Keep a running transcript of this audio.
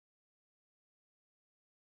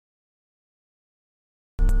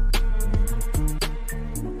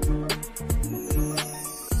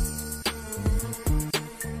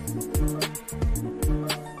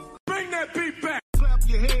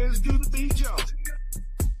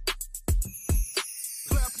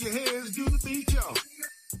your hands, do the beat, y'all.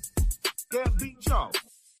 That beat, y'all.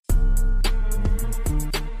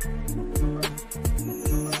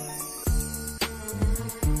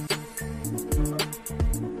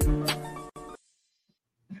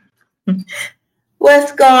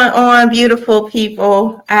 What's going on, beautiful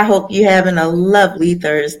people? I hope you're having a lovely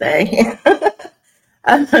Thursday.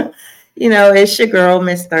 It's your girl,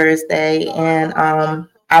 Miss Thursday, and I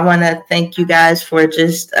want to thank you guys for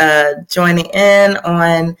just joining in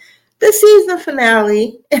on the season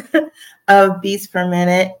finale of Beats Per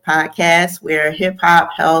Minute podcast, where hip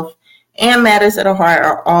hop, health, and matters of the heart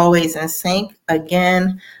are always in sync.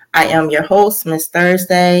 Again, I am your host, Miss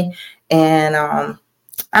Thursday, and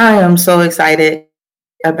I am so excited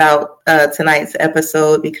about tonight's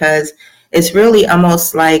episode because it's really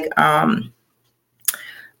almost like a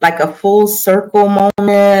full circle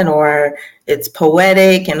moment, or it's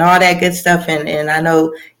poetic and all that good stuff. And I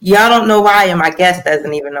know y'all don't know why, and my guest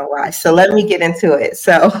doesn't even know why. So let me get into it.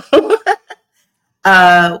 So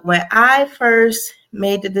when I first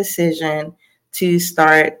made the decision to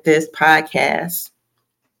start this podcast,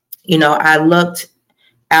 I looked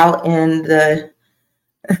out in the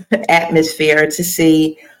atmosphere to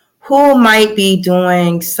see who might be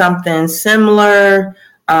doing something similar,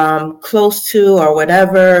 close to, or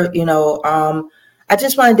whatever. I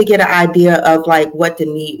just wanted to get an idea of like what the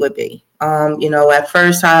need would be. At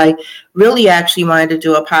first I really actually wanted to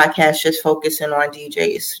do a podcast just focusing on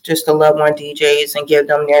DJs, just to love on DJs and give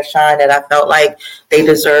them their shine that I felt like they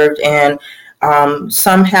deserved. And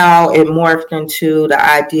somehow it morphed into the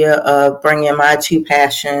idea of bringing my two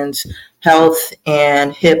passions, health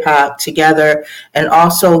and hip hop, together, and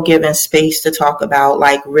also giving space to talk about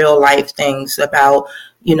like real life things, about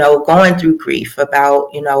going through grief,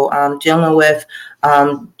 about dealing with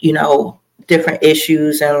different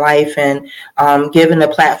issues in life, and giving a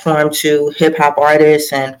platform to hip hop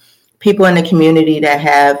artists and people in the community that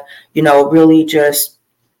have really just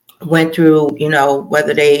went through,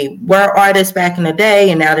 whether they were artists back in the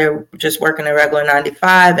day and now they're just working a regular 9 to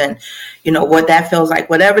 5, and what that feels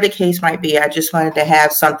like, whatever the case might be. I just wanted to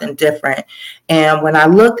have something different. And when I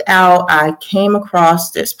looked out, I came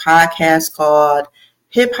across this podcast called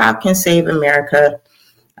Hip Hop Can Save America.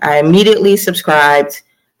 I immediately subscribed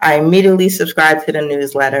to the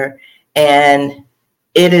newsletter, and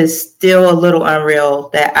it is still a little unreal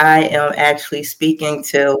that I am actually speaking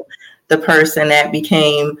to the person that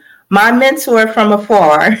became my mentor from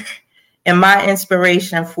afar and my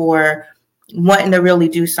inspiration for wanting to really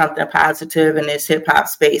do something positive in this hip hop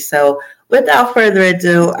space. So without further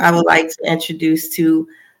ado, I would like to introduce to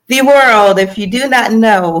the world, if you do not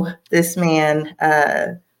know this man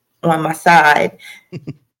on my side,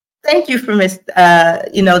 thank you for just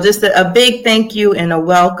a big thank you and a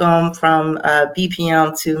welcome from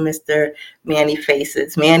BPM to Mr. Manny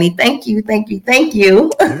Faces. Manny, thank you. You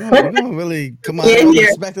don't really come on. I was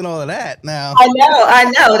expecting all of that. Now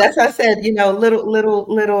I know. That's what I said.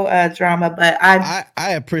 Little drama, but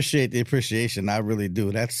I appreciate the appreciation. I really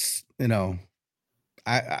do. That's I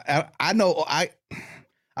know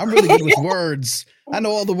I'm really good with words. I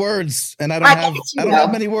know all the words, and I don't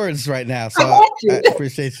have many words right now. So I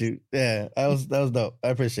appreciate you. Yeah, that was dope. I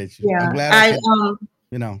appreciate you. Yeah, I'm glad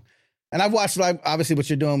and I've watched live, obviously, what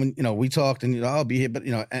you're doing when we talked, and I'll be here, but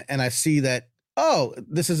and I see that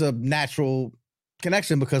this is a natural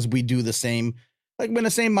connection because we do the same, like we're in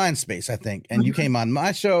the same mind space, I think. And you came on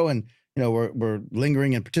my show, and we're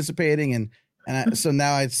lingering and participating, and so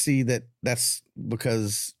now I see that that's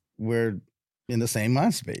because we're in the same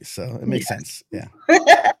mind space, so it makes sense. Yeah.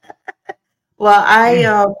 Well,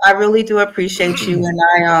 I really do appreciate you, and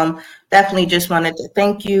I definitely just wanted to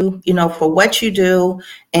thank you, for what you do,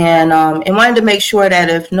 and wanted to make sure that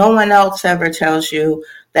if no one else ever tells you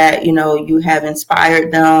that you have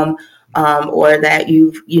inspired them, or that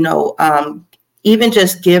you've even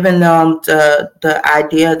just given them the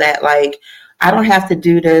idea that like I don't have to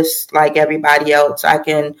do this like everybody else. I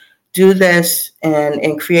can do this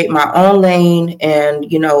and create my own lane, and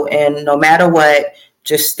and no matter what,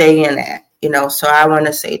 just stay in that. So I want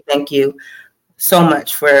to say thank you so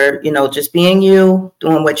much for just being you,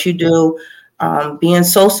 doing what you do, being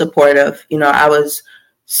so supportive. I was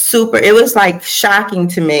it was like shocking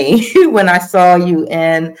to me when I saw you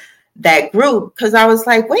in that group, because I was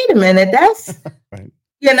like, wait a minute, that's right.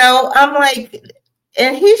 I'm like,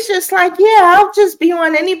 and he's just like, yeah, I'll just be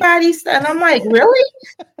on anybody's, and I'm like, really?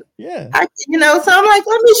 Yeah. So I'm like,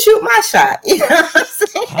 let me shoot my shot.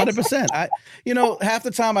 100%. Half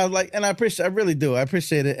the time I like, and I really do. I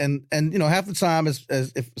appreciate it. And half the time as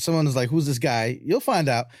if someone is like, who's this guy? You'll find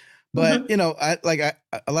out. But you know, I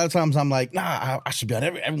a lot of times I'm like, nah, I should be on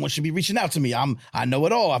everyone should be reaching out to me. I know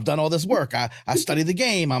it all. I've done all this work. I study the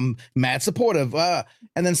game. I'm mad supportive. And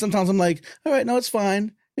then sometimes I'm like, all right, no, it's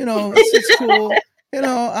fine. You know, it's cool. You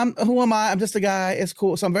know, who am I? I'm just a guy. It's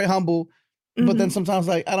cool. So I'm very humble. But then sometimes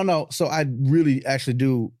like, I don't know. So I really actually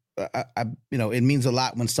do. I you know, it means a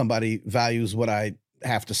lot when somebody values what I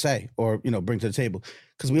have to say or, you know, bring to the table,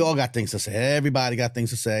 because we all got things to say. Everybody got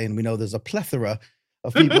things to say. And we know there's a plethora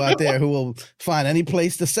of people out there who will find any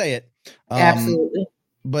place to say it. Absolutely.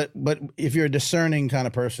 But if you're a discerning kind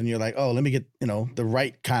of person, you're like, oh, let me get, you know, the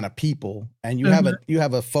right kind of people, and you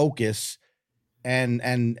have a focus, and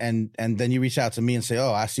then you reach out to me and say,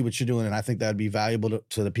 oh, I see what you're doing, and I think that'd be valuable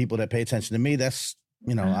to the people that pay attention to me. That's,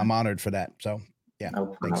 you know, I'm honored for that. So yeah.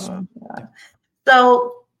 No problem. Yeah.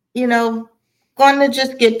 So, you know, going to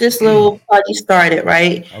just get this little party started,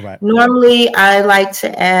 right? All right. Normally, I like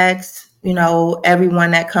to ask, you know,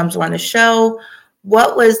 everyone that comes on the show,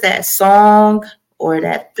 what was that song or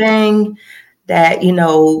that thing that, you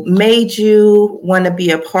know, made you want to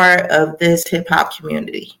be a part of this hip hop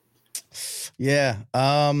community? Yeah.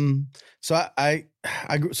 So I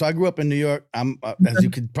grew up in New York. I'm as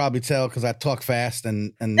you could probably tell, because I talk fast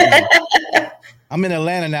and you know, I'm in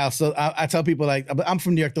Atlanta now. So I tell people like, I'm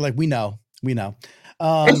from New York. They're like, we know.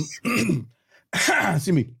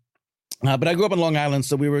 Excuse me. But I grew up in Long Island.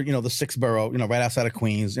 So we were, you know, the sixth borough, you know, right outside of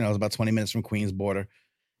Queens. You know, it was about 20 minutes from Queens border.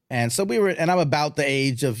 And so and I'm about the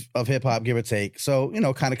age of hip hop, give or take. So, you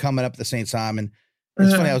know, kind of coming up at the same time. And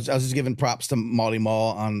it's funny, I was just giving props to Marley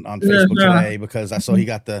Marl on Facebook today, because I saw he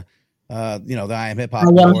got the, you know, the I Am Hip Hop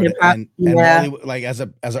award. And Marley, like as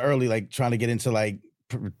a early, like trying to get into like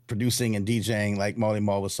producing and DJing, like Marley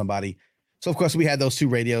Marl was somebody. So of course we had those two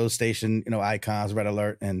radio station, you know, icons, Red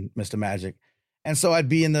Alert and Mr. Magic. And so I'd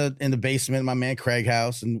be in the basement, my man Craig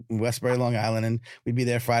house in Westbury, Long Island, and we'd be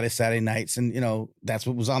there Friday, Saturday nights, and you know that's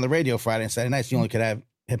what was on the radio Friday and Saturday nights. You only could have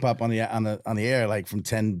hip hop on the air like from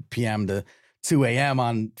 10 p.m. to 2 a.m.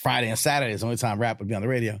 on Friday and Saturdays. The only time rap would be on the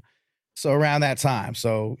radio. So around that time,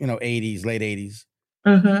 so you know, 80s, late 80s,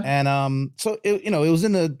 and so it, you know, it was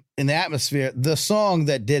in the atmosphere. The song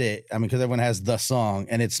that did it, I mean, because everyone has the song,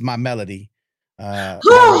 and it's My Melody, by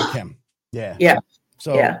Rakim. Yeah.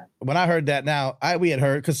 So when I heard that, now we had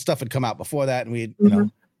heard, because stuff had come out before that, and we, you know,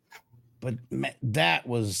 but man, that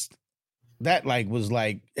was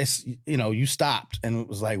like, it's, you know, you stopped and it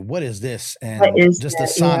was like, what is this? And just the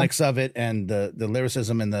sonics of it, and the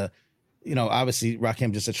lyricism, and the, you know, obviously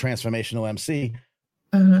Rakim just a transformational MC.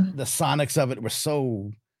 The sonics of it were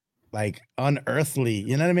so like unearthly,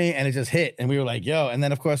 you know what I mean? And it just hit, and we were like, yo. And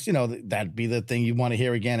then of course, you know, that'd be the thing you want to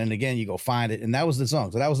hear again and again. You go find it, and that was the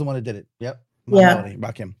song. So that was the one that did it. Yep. Melody,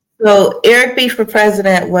 Rakim. So Eric B for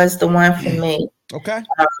President was the one for me. Okay.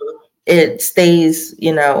 It stays,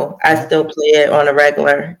 you know, I still play it on a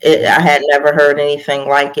regular. I had never heard anything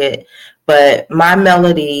like it, but My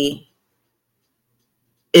Melody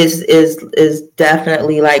is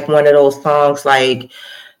definitely like one of those songs, like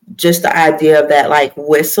just the idea of that like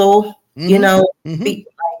whistle, you know,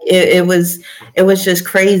 it was just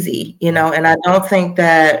crazy, you know. And I don't think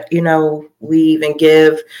that, you know, we even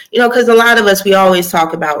give, you know, because a lot of us, we always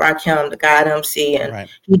talk about Rakim, the God MC, and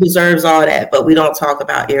he deserves all that, but we don't talk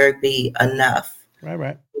about Eric B enough.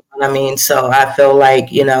 Right. You know what I mean? So I feel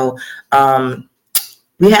like, you know,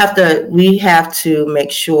 we have to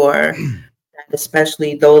make sure,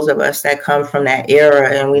 especially those of us that come from that era,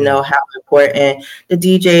 and we know how important the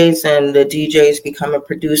DJs becoming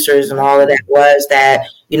producers and all of that was, that,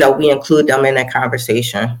 you know, we include them in that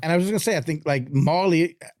conversation. And I was just gonna say, I think like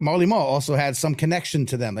Marley Marl also had some connection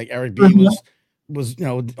to them. Like Eric B was, you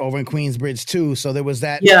know, over in Queensbridge too. So there was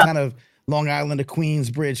that kind of Long Island to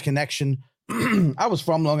Queensbridge connection. I was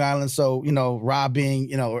from Long Island, so, you know, Rob being,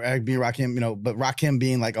 you know, or Eric being Rakim, you know, but Rakim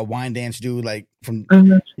being like a wine dance dude, like from,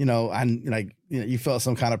 you know, and like, you know, you felt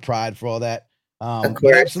some kind of pride for all that.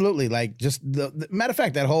 But absolutely, like just the matter of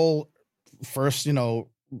fact, that whole first, you know,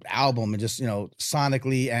 album, and just, you know,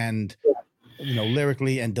 sonically and, you know,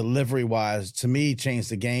 lyrically and delivery wise, to me, changed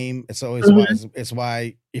the game. It's always it's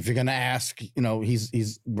why if you're gonna ask, you know, he's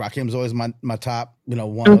Rakim's always my top, you know,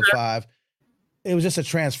 105. It was just a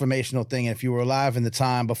transformational thing. And if you were alive in the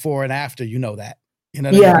time before and after, you know that. You know,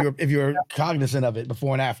 if you're cognizant of it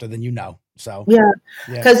before and after, then you know. So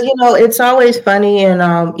because you know, it's always funny,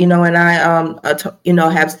 and you know, and I you know,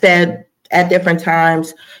 have said at different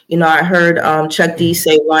times, you know, I heard Chuck D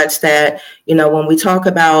say once that, you know, when we talk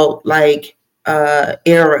about like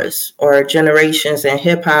eras or generations in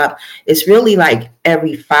hip hop, it's really like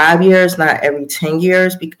every 5 years, not every 10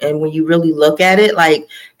 years. And when you really look at it, like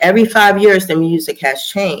every 5 years, the music has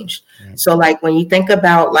changed. Right. So like when you think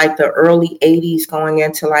about like the early 80s going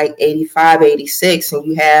into like 85, 86, and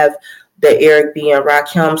you have the Eric B and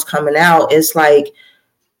Rakim's coming out, it's like,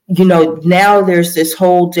 you know, now there's this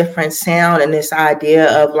whole different sound and this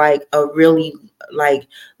idea of like a really like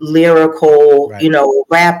lyrical, right, you know,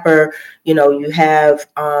 rapper. You know, you have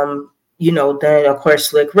you know, then of course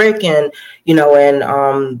Slick Rick and, you know,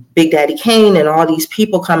 and Big Daddy Kane and all these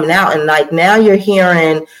people coming out, and like now you're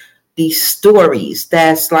hearing these stories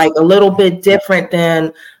that's like a little bit different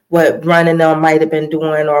than what Run and them might have been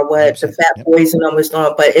doing or what the Fat Boys and them was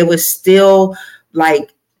doing, but it was still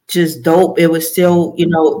like just dope. It was still, you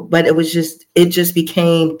know, but it just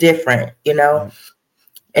became different, you know.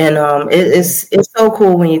 And it's so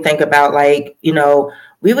cool when you think about like, you know,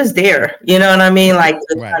 we was there, you know what I mean? Like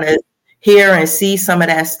to kind of hear and see some of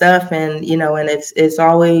that stuff, and you know, and it's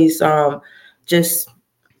always just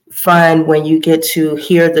fun when you get to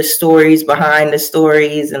hear the stories behind the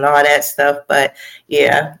stories and all that stuff. But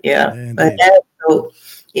yeah. But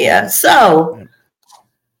so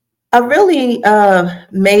a really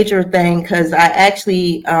major thing, because I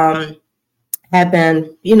actually have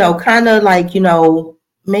been, you know, kind of like, you know,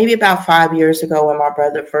 maybe about 5 years ago when my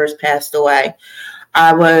brother first passed away,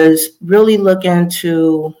 I was really looking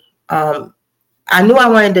to, I knew I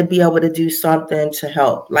wanted to be able to do something to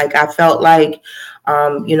help. Like I felt like,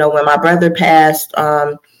 you know, when my brother passed,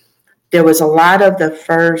 there was a lot of the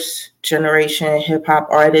first generation hip hop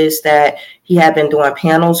artists that he had been doing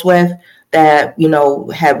panels with that, you know,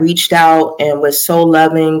 had reached out and was so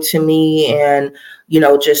loving to me and, you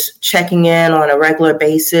know, just checking in on a regular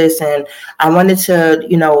basis. And I wanted to,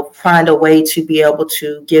 you know, find a way to be able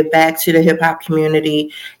to give back to the hip hop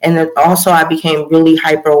community. And then also I became really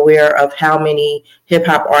hyper aware of how many hip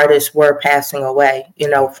hop artists were passing away, you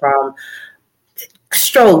know, from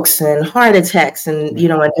strokes and heart attacks and, you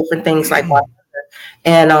know, and different things like that.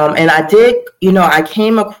 And I did, you know, I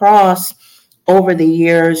came across over the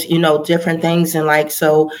years, you know, different things. And like,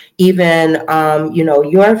 so even, you know,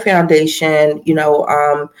 your foundation, you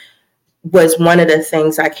know, was one of the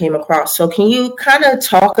things I came across. So can you kind of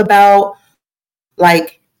talk about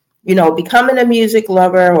like, you know, becoming a music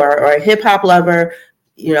lover or a hip hop lover,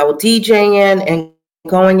 you know, DJing and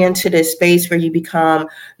going into this space where you become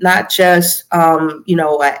not just, you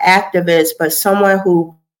know, an activist, but someone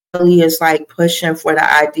who really is like pushing for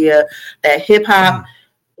the idea that hip hop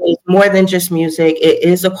is more than just music. It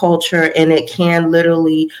is a culture, and it can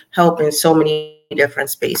literally help in so many different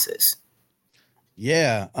spaces.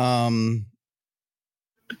 Yeah.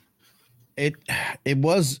 It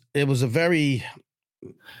was a very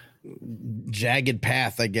jagged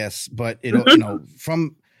path, I guess, but it, you know,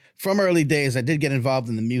 from early days, I did get involved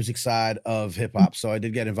in the music side of hip hop. So I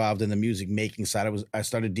did get involved in the music making side. I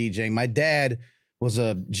started DJing. My dad was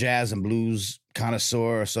a jazz and blues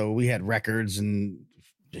connoisseur, so we had records and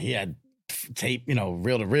he had tape, you know,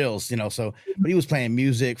 reel to reels, you know, so, but he was playing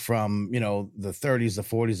music from, you know, the 30s, the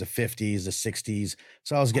 40s, the 50s, the 60s.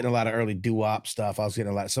 So I was getting a lot of early doo-wop stuff.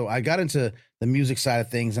 So I got into the music side of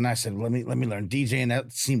things, and I said, let me learn DJing.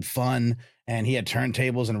 That seemed fun. And he had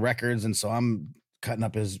turntables and records. And so I'm cutting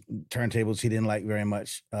up his turntables he didn't like very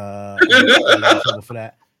much. I got in trouble for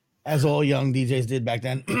that, as all young DJs did back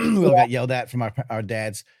then. We all got yelled at from our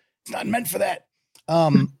dads. It's not meant for that.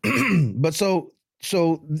 But so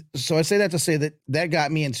I say that to say that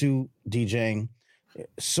got me into DJing,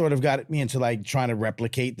 sort of got me into like trying to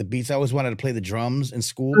replicate the beats. I always wanted to play the drums in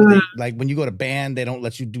school, but like when you go to band, they don't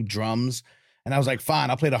let you do drums. And I was like,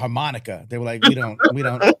 fine, I'll play the harmonica. They were like, we don't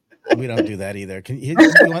do that either.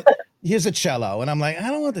 Here's a cello. And I'm like, I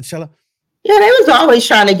don't want the cello. Yeah, they was always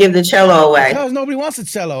trying to give the cello away. Because nobody wants a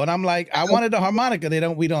cello. And I'm like, I wanted the harmonica.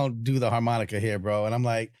 We don't do the harmonica here, bro. And I'm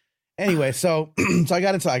like, anyway, so I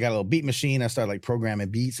got a little beat machine. I started like programming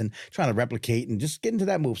beats and trying to replicate and just get into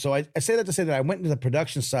that move. So I say that to say that I went into the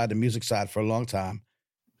production side, the music side for a long time.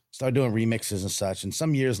 Started doing remixes and such. And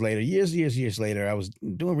some years later, years later, I was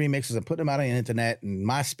doing remixes and putting them out on the internet and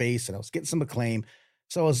MySpace, and I was getting some acclaim.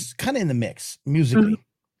 So I was kind of in the mix musically.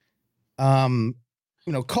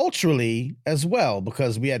 You know, culturally as well,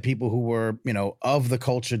 because we had people who were, you know, of the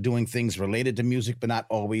culture doing things related to music, but not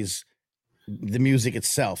always the music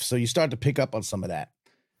itself. So you start to pick up on some of that.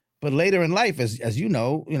 But later in life, as you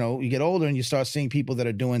know, you get older and you start seeing people that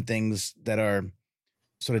are doing things that are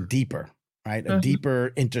sort of deeper, right? A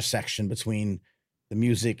deeper intersection between the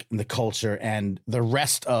music and the culture and the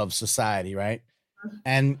rest of society, right?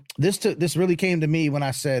 And this really came to me when I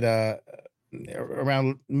said,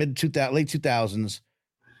 around late 2000s,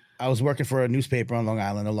 I was working for a newspaper on Long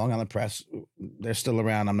Island, the Long Island Press. They're still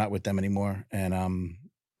around. I'm not with them anymore. And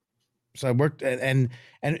so I worked and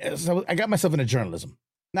so I got myself into journalism.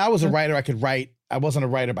 Now I was a writer. I could write. I wasn't a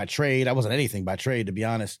writer by trade. I wasn't anything by trade, to be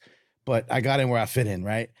honest. But I got in where I fit in,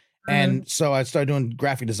 right? And so I started doing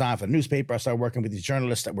graphic design for the newspaper. I started working with these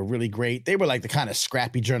journalists that were really great. They were like the kind of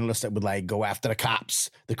scrappy journalists that would like go after the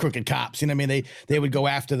cops, the crooked cops. You know what I mean? They would go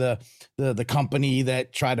after the company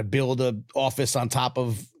that tried to build an office on top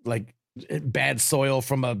of like bad soil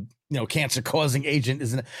from a cancer causing agent.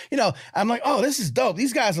 Isn't it? I'm like, oh, this is dope.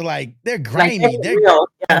 These guys are like, they're grimy. Like,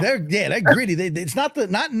 they're they're gritty. It's not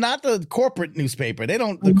the corporate newspaper. They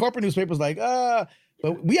don't. The corporate newspaper's like,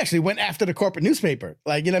 but we actually went after the corporate newspaper,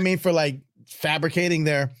 like, you know what I mean, for like fabricating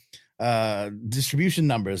their distribution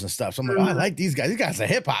numbers and stuff. So I'm like, oh, I like these guys. These guys are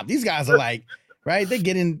hip hop. These guys are like, right? They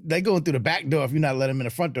going through the back door. If you're not letting them in the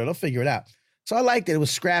front door, they'll figure it out. So I liked it. It was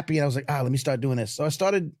scrappy. And I was like, let me start doing this. So I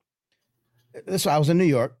started this. I was in New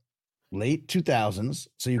York, late 2000s.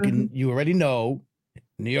 So you already know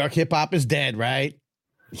New York hip hop is dead, right?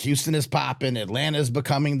 Houston is popping. Atlanta is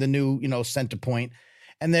becoming the new, center point.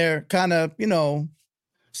 And they're kind of,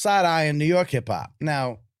 side-eyeing New York hip hop.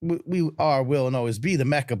 Now, we will and always be the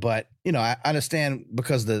Mecca, but I understand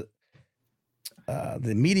because the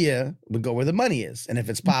media would go where the money is, and if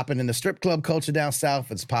it's popping in the strip club culture down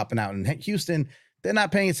south, it's popping out in Houston. They're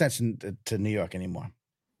not paying attention to New York anymore.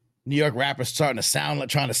 New York rappers trying to sound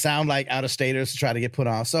like out-of-staters to try to get put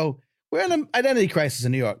on. So we're in an identity crisis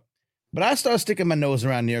in New York. But I started sticking my nose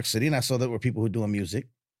around New York City, and I saw that there were people who were doing music,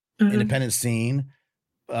 independent scene.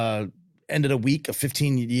 End of the week, a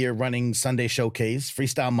 15-year running Sunday showcase.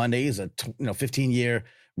 Freestyle Mondays, a 15-year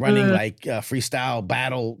running like freestyle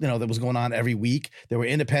battle, that was going on every week. There were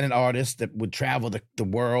independent artists that would travel the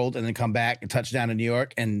world and then come back and touch down in New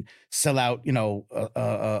York and sell out,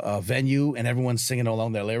 a venue, and everyone's singing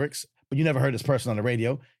along their lyrics. But you never heard this person on the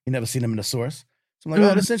radio. You never seen them in the source. So I'm like,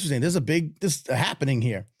 oh, that's interesting. There's this happening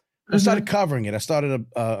here. I started covering it. I started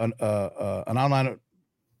an online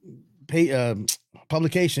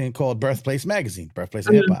publication called Birthplace Magazine, Birthplace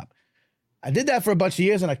of Hip Hop. I did that for a bunch of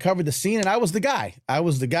years, and I covered the scene, and I was the guy. I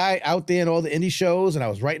was the guy out there in all the indie shows, and I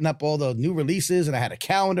was writing up all the new releases, and I had a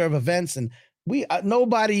calendar of events, and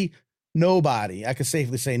nobody, I could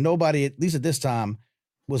safely say nobody, at least at this time,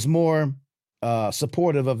 was more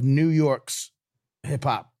supportive of New York's hip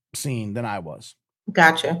hop scene than I was.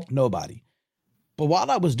 Gotcha. Nobody. But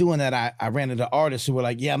while I was doing that, I ran into artists who were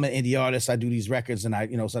like, yeah, I'm an indie artist. I do these records, and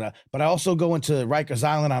but I also go into Rikers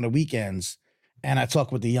Island on the weekends, and I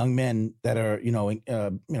talk with the young men that are,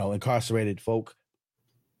 incarcerated folk,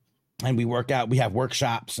 and we work out. We have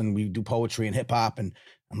workshops, and we do poetry and hip hop, and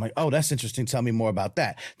I'm like, oh, that's interesting. Tell me more about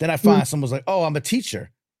that. Then I find someone's like, oh, I'm a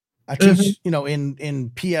teacher. I teach,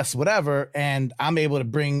 in PS whatever, and I'm able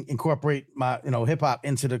to incorporate my, hip hop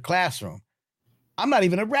into the classroom. I'm not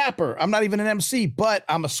even a rapper. I'm not even an MC, but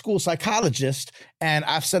I'm a school psychologist, and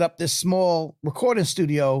I've set up this small recording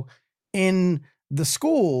studio in the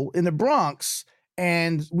school in the Bronx,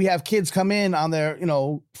 and we have kids come in on their,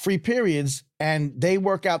 free periods, and they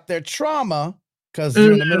work out their trauma because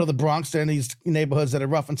you're in the middle of the Bronx. They're in these neighborhoods that are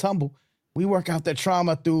rough and tumble. We work out their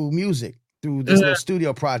trauma through music, through this little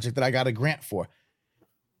studio project that I got a grant for.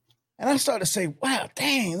 And I started to say, wow,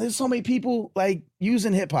 dang, there's so many people like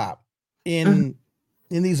using hip hop in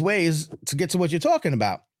these ways to get to what you're talking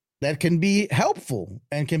about that can be helpful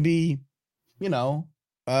and can be,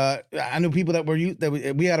 I knew people that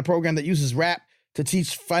we had a program that uses rap to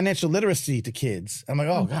teach financial literacy to kids. I'm like,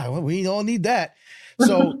 oh God, well, we all need that.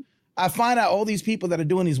 So I find out all these people that are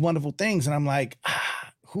doing these wonderful things, and I'm like,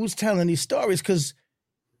 who's telling these stories? Because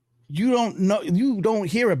you don't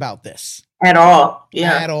hear about this at all.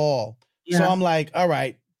 Yeah. At all. Yeah. So I'm like, all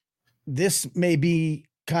right, this may be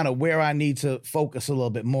kind of where I need to focus a little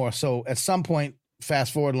bit more. So at some point,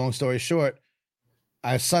 fast forward, long story short,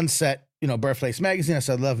 I sunset, Birthplace Magazine. I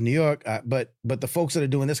said, I love New York. But the folks that are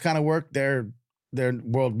doing this kind of work, they're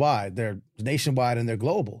worldwide, they're nationwide, and they're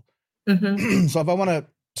global. So if I want to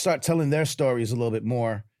start telling their stories a little bit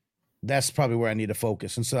more, that's probably where I need to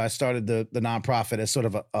focus. And so I started the nonprofit as sort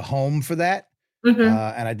of a home for that.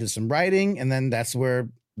 And I did some writing, and then that's where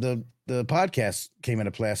the podcast came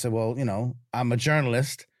into play. I said, well, I'm a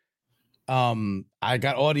journalist. I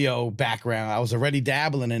got audio background. I was already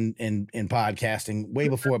dabbling in podcasting way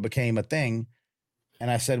before it became a thing. And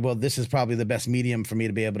I said, well, this is probably the best medium for me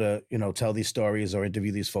to be able to, tell these stories or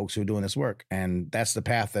interview these folks who are doing this work. And that's the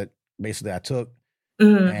path that basically I took.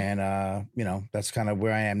 And, that's kind of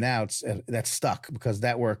where I am now. That's stuck because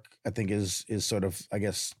that work I think is sort of, I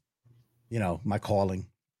guess, my calling.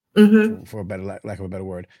 Mm-hmm. for a better lack of a better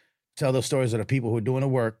word. Tell those stories of the people who are doing the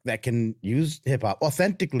work that can use hip hop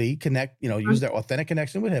authentically, connect, use their authentic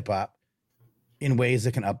connection with hip hop in ways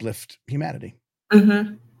that can uplift humanity.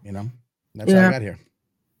 Mm-hmm. That's how I got here.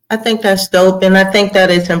 I think that's dope. And I think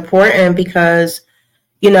that it's important because,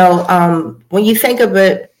 when you think of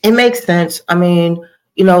it, it makes sense. I mean,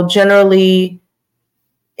 generally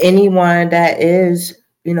anyone that is,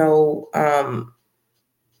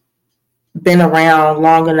 been around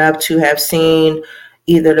long enough to have seen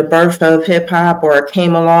either the birth of hip hop or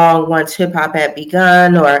came along once hip hop had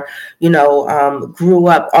begun, or grew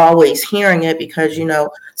up always hearing it, because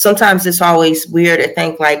sometimes it's always weird to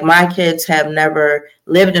think like my kids have never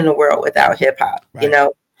lived in a world without hip hop, Right.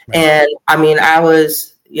 And I mean, I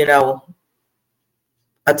was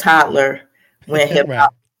a toddler when hip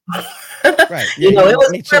hop. Right. Yeah, it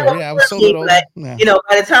was me too. Yeah, I was so little. But, yeah.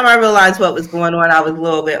 by the time I realized what was going on, I was a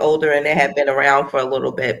little bit older and they had been around for a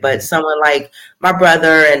little bit. But someone like my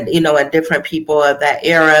brother and, and different people of that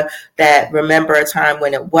era that remember a time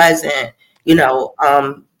when it wasn't,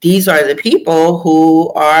 these are the people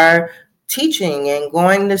who are teaching and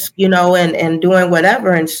going to, and doing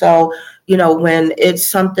whatever. And so, when it's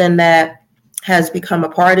something that has become a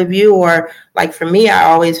part of you, or like for me, I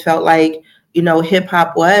always felt like, hip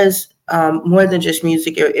hop was more than just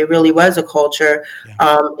music. It really was a culture.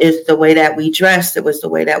 Yeah. It's the way that we dressed. It was the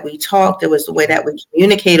way that we talked. It was the way that we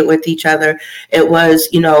communicated with each other. It was,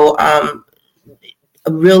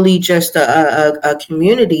 really just a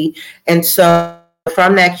community. And so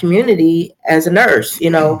from that community, as a nurse,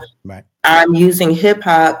 Right. I'm using hip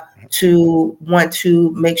hop to want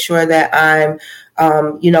to make sure that I'm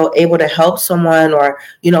able to help someone, or,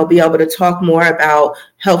 be able to talk more about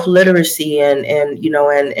health literacy and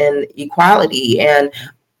equality, and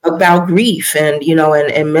about grief, and,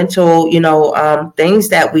 and mental, things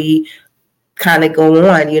that we kind of go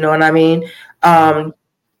on, you know what I mean?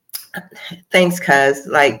 Thanks, cuz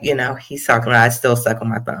he's talking about, I still suck on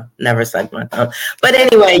my thumb, never suck my thumb. But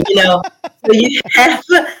anyway, so you have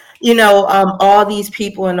all these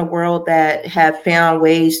people in the world that have found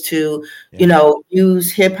ways to,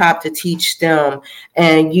 use hip hop to teach STEM,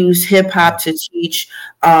 and use hip hop to teach,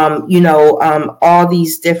 all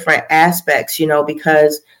these different aspects,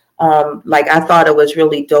 because I thought it was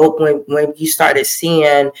really dope when you started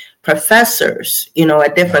seeing professors,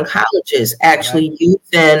 at different colleges actually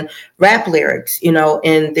using rap lyrics,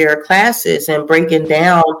 in their classes, and breaking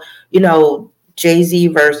down, Jay-Z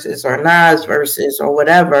verses or Nas verses or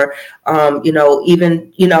whatever,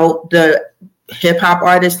 even, the hip hop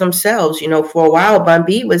artists themselves, for a while, Bun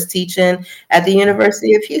B was teaching at the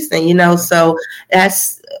University of Houston, so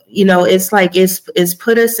that's, it's like, it's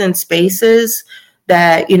put us in spaces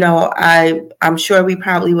that, I'm sure we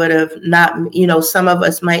probably would have not, some of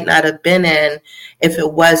us might not have been in if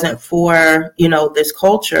it wasn't for, this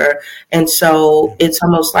culture. And so it's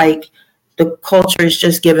almost like the culture is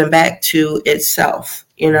just giving back to itself,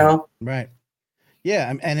 Right.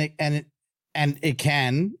 Yeah. And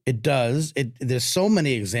it does. There's so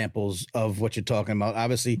many examples of what you're talking about.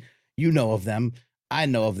 Obviously, of them. I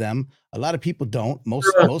know of them. A lot of people don't. Most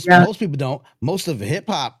people don't. Most of the hip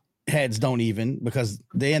hop heads don't even, because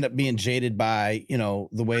they end up being jaded by,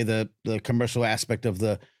 the way the commercial aspect of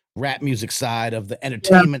the rap music side, of the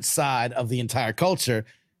entertainment side of the entire culture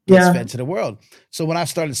gets fed to the world. So when I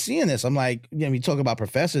started seeing this, I'm like, you talk about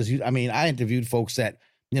professors. I interviewed folks that,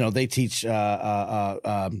 they teach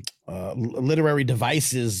literary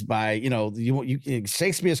devices by,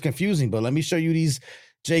 Shakespeare is confusing, but let me show you these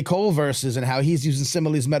J. Cole verses and how he's using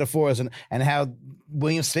similes, metaphors, and how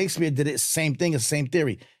William Shakespeare did it. Same thing, it's the same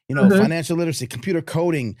theory. Financial literacy, computer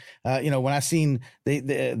coding. When I seen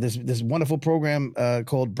this wonderful program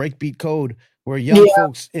called Breakbeat Code, where young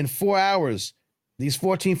folks in 4 hours, these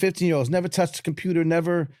 14, 15-year-olds never touched a computer,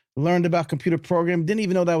 never learned about computer programming, didn't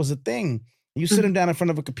even know that was a thing. You sit them down in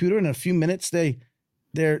front of a computer, and in a few minutes,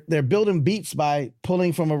 they're building beats by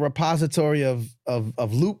pulling from a repository of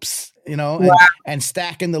loops, and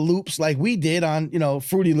stacking the loops like we did on,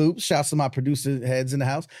 Fruity Loops. Shouts to my producer heads in the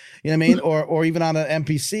house, you know what I mean? Or even on an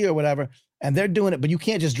MPC or whatever. And they're doing it, but you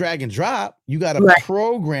can't just drag and drop. You got to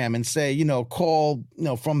program and say, call,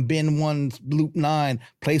 from bin 1, loop 9,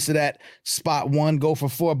 place it at spot 1, go for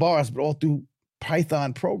 4 bars, but all through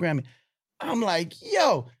Python programming. I'm like,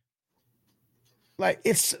 like,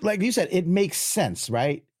 it's like you said, it makes sense,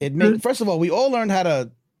 right? First of all, we all learned how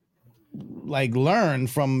to learn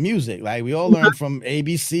from music. Like, we all learned from A,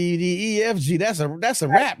 B, C, D, E, F, G. That's a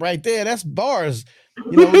rap right there. That's bars.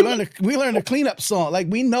 We learned a cleanup song. Like,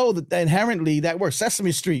 we know that inherently that works.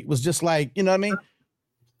 Sesame Street was just like, you know what I mean?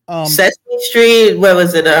 Sesame Street, what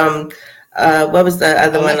was it? what was the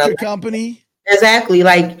other one? Electric Company. Exactly,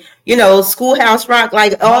 like Schoolhouse Rock,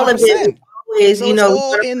 like all of it 100%. always,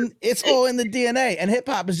 So it's all in the DNA, and hip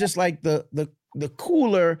hop is just like the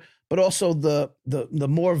cooler, but also the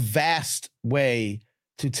more vast way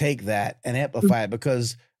to take that and amplify it,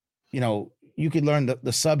 because you could learn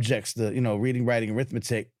the subjects, reading, writing,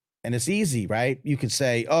 arithmetic, and it's easy, right? You could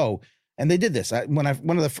say, oh, and they did this. One of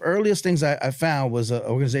the earliest things I found was an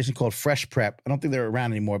organization called Fresh Prep. I don't think they're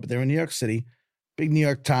around anymore, but they're in New York City. Big New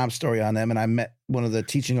York Times story on them, and I met one of the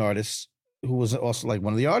teaching artists who was also like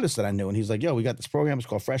one of the artists that I knew, and he's like, "Yo, we got this program. It's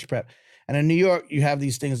called Fresh Prep." And in New York, you have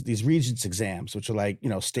these things, these Regents exams, which are like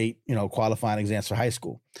state qualifying exams for high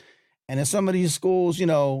school. And in some of these schools,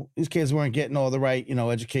 these kids weren't getting all the right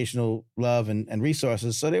educational love and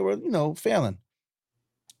resources, so they were failing.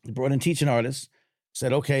 They brought in teaching artists.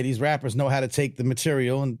 Said, okay, these rappers know how to take the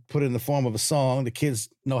material and put it in the form of a song. The kids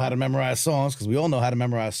know how to memorize songs, because we all know how to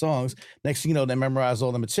memorize songs. Next thing you know, they memorize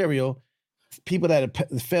all the material. People that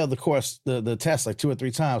had failed the course, the test like 2 or 3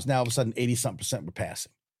 times, now all of a sudden 80-something% were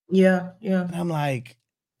passing. Yeah. And I'm like,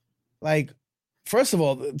 first of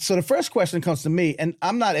all, so the first question comes to me, and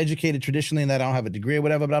I'm not educated traditionally in that I don't have a degree or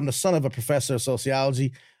whatever, but I'm the son of a professor of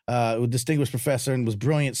sociology, a distinguished professor, and was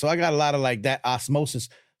brilliant. So I got a lot of like that osmosis.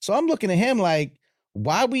 So I'm looking at him like,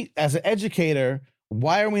 why as an educator,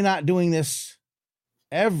 why are we not doing this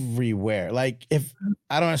everywhere? Like, if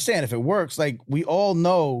I don't understand, if it works, like we all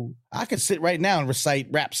know, I could sit right now and recite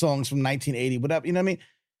rap songs from 1980, whatever, you know what I mean?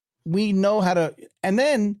 We know how to, and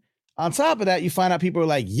then on top of that, you find out people are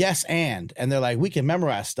like, yes, and they're like, we can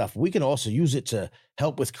memorize stuff. We can also use it to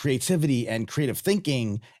help with creativity and creative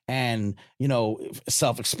thinking and,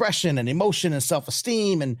 self-expression and emotion and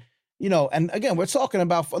self-esteem. And, and again, we're talking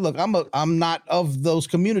about, look, I'm not of those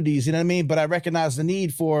communities, you know what I mean? But I recognize the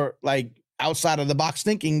need for like outside of the box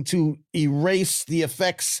thinking to erase the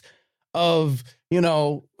effects of,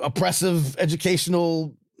 oppressive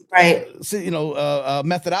educational,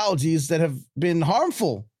 methodologies that have been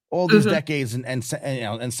harmful all these decades and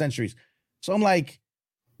centuries. So I'm like,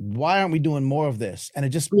 why aren't we doing more of this? And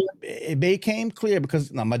it became clear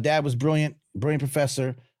because my dad was brilliant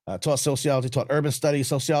professor. Taught sociology, taught urban studies,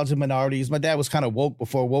 sociology of minorities. My dad was kind of woke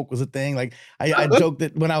before woke was a thing. Like I joked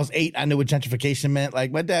that when I was 8, I knew what gentrification meant.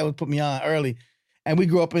 Like my dad would put me on early, and we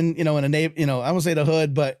grew up in in a I won't say the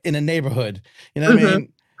hood, but in a neighborhood. You know what I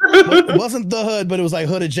mean? It wasn't the hood, but it was like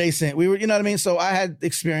hood adjacent. We were, you know what I mean? So I had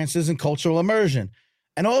experiences in cultural immersion,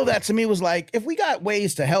 and all of that to me was like, if we got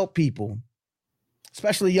ways to help people,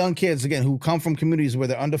 especially young kids, again, who come from communities where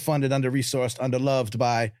they're underfunded, under-resourced, underloved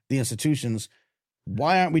by the institutions,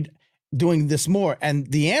 why aren't we doing this more? And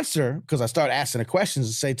the answer, because I started asking the questions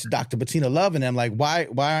to say to Dr. Bettina Love and them, like, why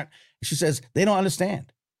aren't, she says, they don't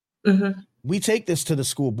understand. We take this to the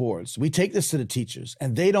school boards. We take this to the teachers,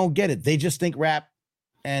 and they don't get it. They just think rap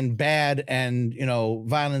and bad and,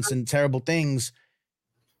 violence and terrible things,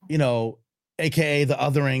 AKA the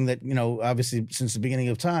othering that, obviously since the beginning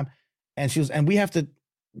of time. And we have to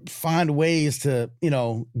find ways to,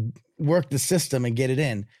 work the system and get it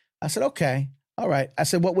in. I said, okay. All right. I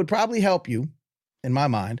said, what would probably help you, in my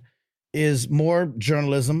mind, is more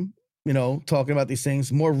journalism, talking about these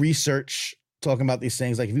things, more research, talking about these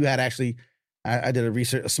things. Like if you had actually, I did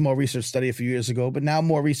a small research study a few years ago, but now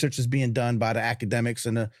more research is being done by the academics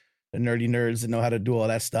and the nerdy nerds that know how to do all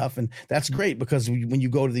that stuff. And that's great because when you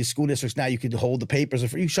go to these school districts now, you could hold the papers.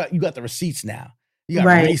 You got the receipts now. You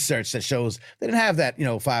got research that shows they didn't have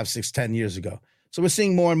that, 5, 6, 10 years ago. So we're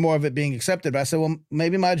seeing more and more of it being accepted. But I said, well,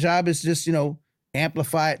 maybe my job is just,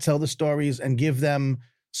 amplify it, tell the stories, and give them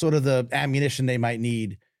sort of the ammunition they might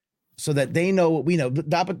need so that they know what we know.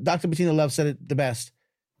 Dr. Bettina Love said it the best.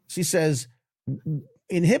 She says,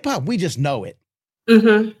 in hip hop, we just know it.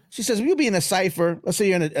 She says, you'll be in a cipher. Let's say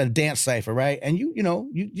you're in a dance cipher, right? And you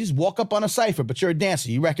just walk up on a cipher, but you're a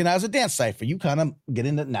dancer. You recognize a dance cipher. You kind of get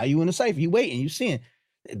in now you in a cipher. You wait and you seeing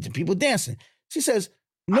people dancing. She says,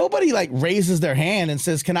 nobody like raises their hand and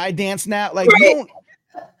says, can I dance now? Like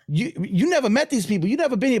you never met these people. You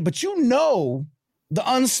never been here, but the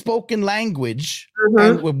unspoken language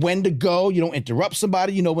and when to go. You don't interrupt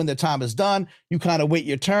somebody. When their time is done. You kind of wait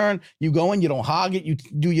your turn. You go in, you don't hog it. You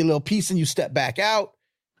do your little piece and you step back out.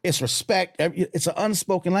 It's respect. It's an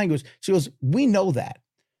unspoken language. She goes, we know that.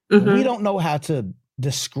 We don't know how to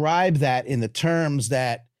describe that in the terms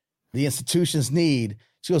that the institutions need.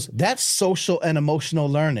 She goes, that's social and emotional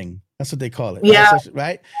learning. That's what they call it. Yeah.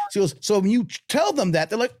 Right? She goes, so when you tell them that,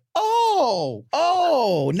 they're like,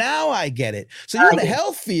 oh, now I get it. So you're in the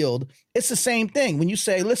health field. It's the same thing. When you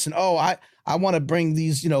say, listen, I want to bring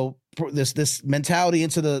these, this mentality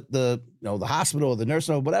into the hospital or the nurse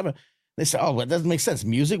or whatever. They say, oh, well, that doesn't make sense.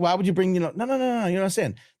 Music, why would you bring, no. You know what I'm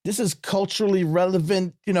saying? This is culturally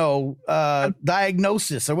relevant,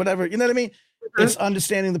 diagnosis or whatever. You know what I mean? Mm-hmm. It's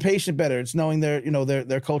understanding the patient better. It's knowing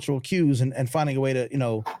their cultural cues and finding a way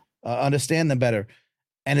to, understand them better.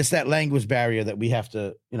 And it's that language barrier that we have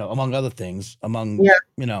to, among other things,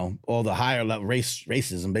 all the higher level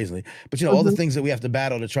racism, basically. But, all the things that we have to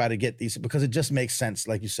battle to try to get these, because it just makes sense,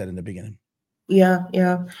 like you said in the beginning. Yeah.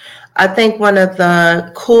 I think one of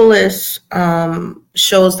the coolest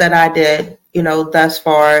shows that I did, thus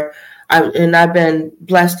far, I've been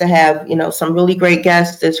blessed to have, some really great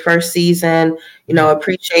guests this first season.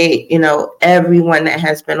 Appreciate, everyone that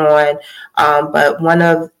has been on. But one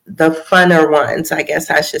of the funner ones, I guess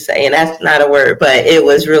I should say, and that's not a word, but it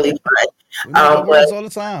was really fun. Words all the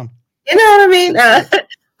time. You know what I mean? I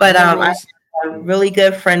a really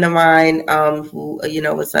good friend of mine who,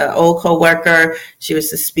 was an old coworker. She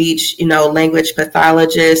was a speech, language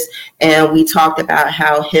pathologist. And we talked about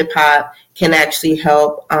how hip hop can actually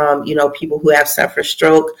help, people who have suffered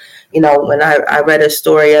stroke. When I read a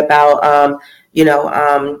story about,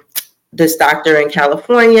 this doctor in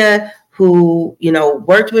California who,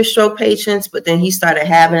 worked with stroke patients, but then he started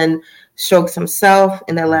having strokes himself,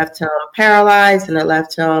 and it left him paralyzed, and it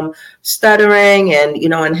left him stuttering and,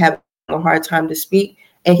 and having a hard time to speak.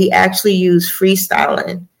 And he actually used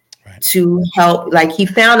freestyling to help. Like, he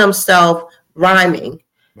found himself rhyming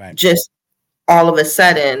just all of a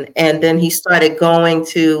sudden. And then he started going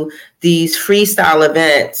to these freestyle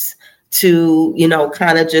events to,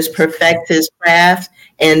 kind of just perfect his craft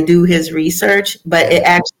and do his research. But it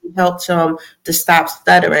actually helped him to stop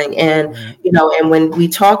stuttering. And, and when we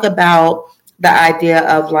talk about the idea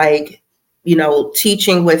of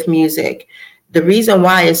teaching with music, the reason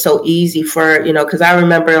why it's so easy for, because I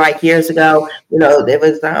remember years ago, there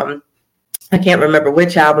was, I can't remember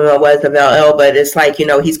which album it was of LL, but it's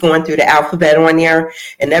he's going through the alphabet on there,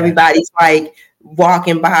 and everybody's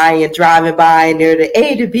walking by and driving by, and they're the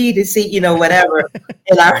A to B to C, whatever.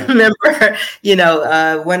 And I remember,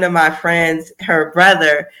 one of my friends, her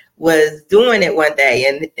brother was doing it one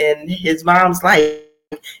day, and his mom's like,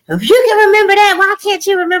 if you can remember that, why can't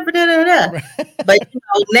you remember that? But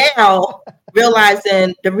now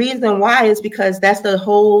realizing the reason why is because that's the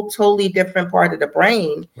whole totally different part of the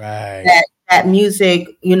brain. Right. That music,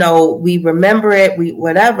 we remember it,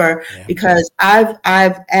 whatever. Yeah. Because I've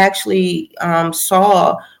actually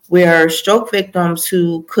saw where stroke victims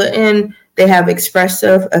who they have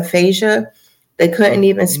expressive aphasia, they couldn't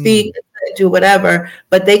even speak, they couldn't do whatever,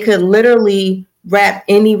 but they could literally rap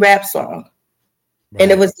any rap song. Right.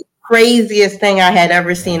 And it was the craziest thing I had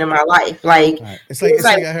ever seen in my life. It's like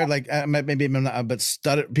I heard, maybe I'm not, but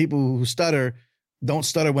people who stutter don't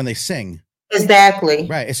stutter when they sing. Exactly.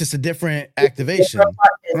 Right. It's just a different activation.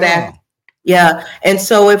 Exactly. Oh. Yeah. And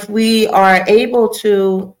so if we are able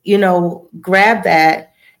to, grab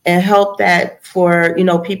that and help that for,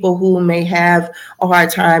 people who may have a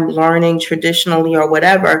hard time learning traditionally or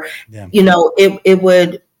whatever, it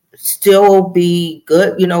would still be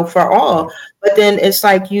good, for all. But then it's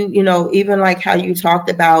even like how you talked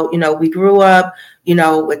about, we grew up,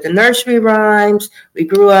 with the nursery rhymes. We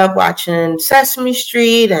grew up watching Sesame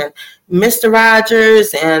Street and Mr.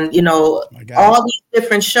 Rogers and, all these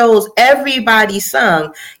different shows. Everybody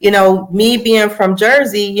sung, me being from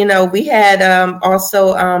Jersey, we had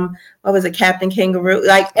also, what was it, Captain Kangaroo?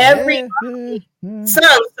 Everybody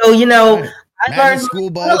sung. So, I learned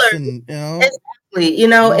school bus and,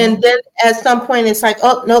 and then at some point it's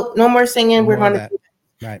oh, no more singing. We're going to do that.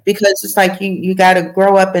 Right. Because it's you got to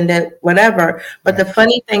grow up and then whatever. But the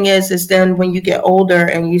funny thing is then when you get older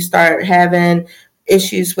and you start having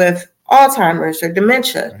issues with Alzheimer's or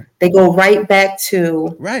dementia, they go right back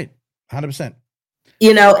to 100%.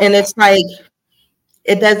 And it's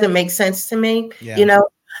it doesn't make sense to me. Yeah.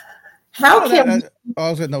 How can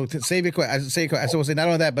to save your question? I still say not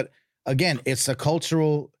only that, but again, it's a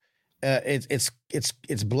cultural. It's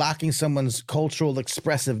blocking someone's cultural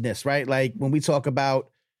expressiveness, right? Like when we talk about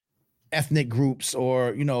ethnic groups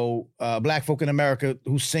or Black folk in America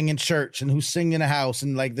who sing in church and who sing in a house,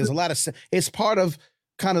 and there's a lot of it's part of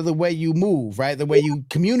kind of the way you move, right? The way you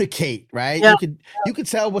communicate, right? Yeah. You could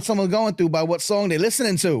tell what someone's going through by what song they're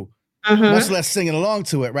listening to, much less singing along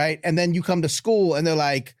to it, right? And then you come to school and they're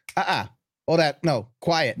like, all that, no,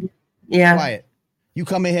 quiet, quiet. You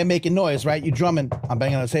come in here making noise, right? You drumming, I'm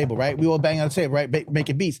banging on the table, right? We all bang on the table, right?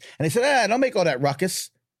 Making beats. And they said, don't make all that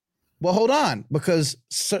ruckus. Well, hold on, because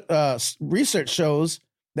research shows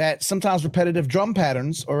that sometimes repetitive drum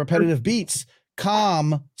patterns or repetitive beats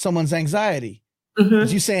calm someone's anxiety.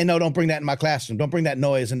 Because you saying, no, don't bring that in my classroom. Don't bring that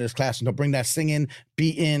noise in this classroom. Don't bring that singing,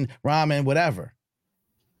 beating, rhyming, whatever.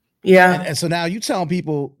 Yeah. And so now you telling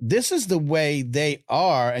people this is the way they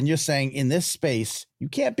are, and you're saying in this space you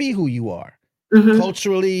can't be who you are,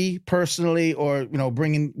 culturally, personally, or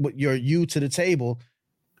bringing what you to the table,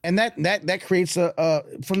 and that creates a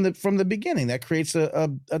from the beginning that creates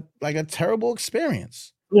a like a terrible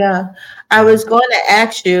experience. Yeah. I was going to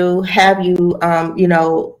ask you, have you,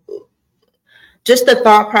 just the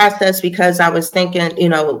thought process, because I was thinking,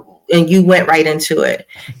 and you went right into it.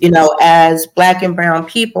 As Black and brown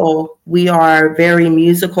people, we are very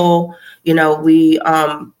musical. We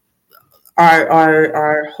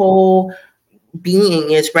our whole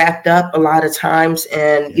being is wrapped up a lot of times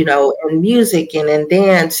in in music and in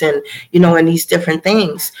dance and in these different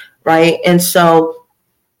things, right? And so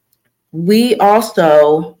we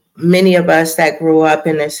also, many of us that grew up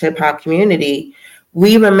in this hip hop community,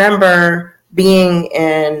 we remember being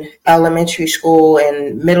in elementary school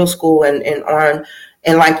and middle school and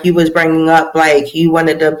like you was bringing up, like you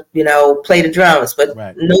wanted to, play the drums, but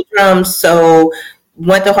no drums. So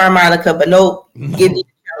went to harmonica, but no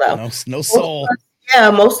soul.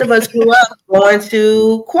 Most of us grew up going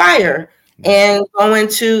to choir and going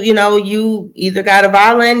to, you either got a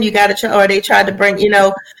violin, you got or they tried to bring,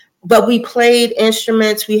 but we played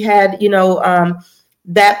instruments. We had,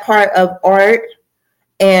 that part of art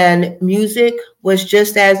and music was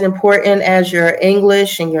just as important as your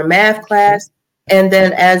English and your math class. And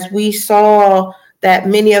then as we saw that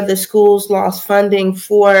many of the schools lost funding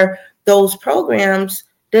for those programs,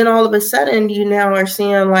 then all of a sudden you now are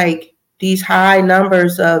seeing like these high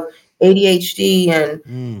numbers of ADHD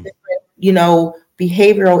and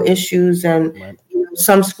behavioral issues, and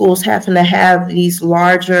some schools having to have these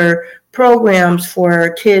larger programs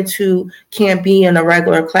for kids who can't be in a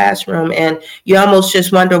regular classroom, and you almost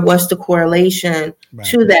just wonder what's the correlation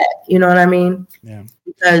to that. You know what I mean? Yeah.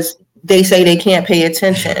 Because they say they can't pay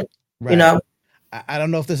attention. I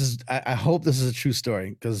don't know if this is. I hope this is a true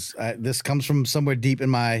story, because this comes from somewhere deep in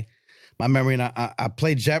my memory, and I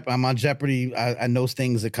play I'm on Jeopardy. I know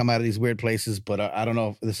things that come out of these weird places, but I don't know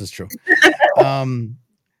if this is true.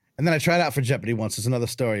 And then I tried out for Jeopardy once. It's another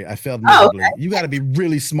story. I failed miserably. You got to be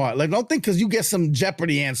really smart. Like, don't think because you get some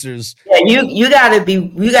Jeopardy answers. Yeah, you gotta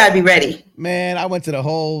be ready. Man, I went to the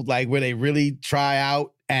whole like where they really try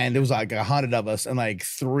out, and there was like 100 of us, and like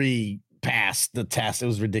 3 passed the test. It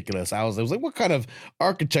was ridiculous. I was like, what kind of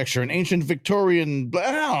architecture? An ancient Victorian?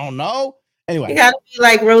 I don't know. Anyway, you gotta be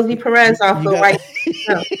like Rosie Perez off the white.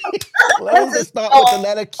 Let's just start with the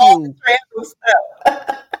letter Q.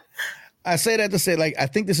 I say that to say, like, I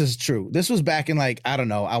think this is true. This was back in, like, I don't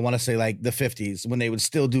know, I want to say, like, the 50s, when they would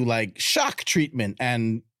still do, like, shock treatment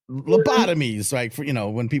and lobotomies, like, for,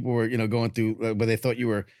 when people were, going through where they thought you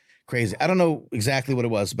were crazy. I don't know exactly what it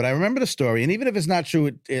was, but I remember the story. And even if it's not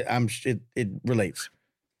true, it relates.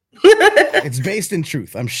 It's based in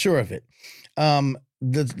truth. I'm sure of it.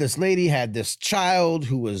 This lady had this child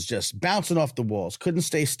who was just bouncing off the walls, couldn't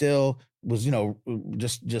stay still, was,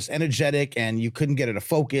 just energetic, and you couldn't get her to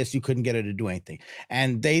focus. You couldn't get her to do anything.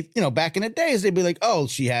 And they, back in the days, they'd be like, oh,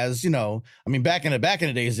 she has, back in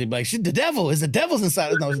the days, they'd be like, the devil's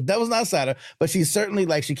inside her. No, the devil's not inside her, but she's certainly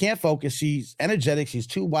like, she can't focus. She's energetic. She's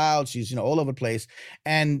too wild. She's, all over the place.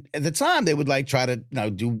 And at the time they would like try to,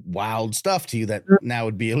 do wild stuff to you that now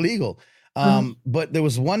would be illegal. But there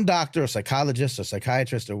was one doctor, a psychologist, or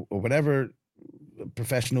psychiatrist, or whatever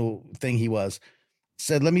professional thing he was,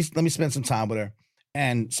 said, let me spend some time with her,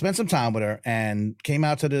 and spent some time with her, and came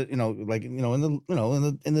out to the,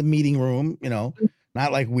 in the meeting room,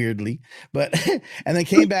 not like weirdly, but, and then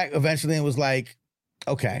came back eventually and was like,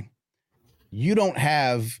 okay, you don't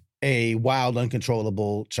have a wild,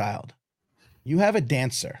 uncontrollable child. You have a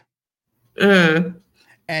dancer.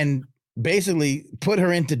 And basically put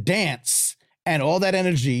her into dance, and all that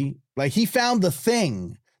energy, like he found the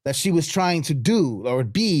thing that she was trying to do or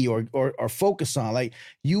be or focus on. Like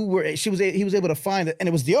he was able to find it, and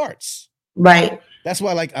it was the arts. Right. That's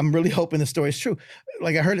why, like, I'm really hoping the story is true.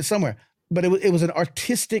 Like, I heard it somewhere, but it was an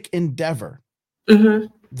artistic endeavor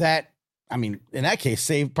that, I mean, in that case,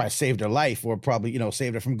 probably saved her life, or probably,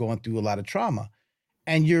 saved her from going through a lot of trauma.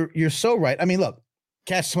 And you're so right. I mean, look,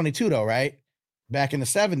 Catch-22 though, right? Back in the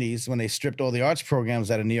 70s, when they stripped all the arts programs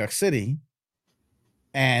out of New York City,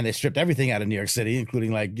 and they stripped everything out of New York City,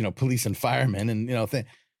 including like, police and firemen and,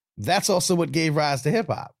 that's also what gave rise to hip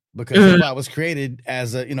hop, because hip hop was created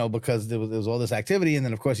as a, because there was all this activity. And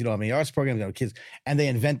then of course, you don't have any arts programs, kids, and they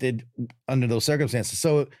invented under those circumstances.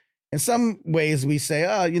 So in some ways we say,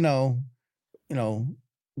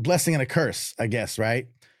 blessing and a curse, I guess. Right.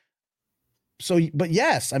 So, but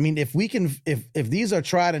yes, I mean, if we can, if these are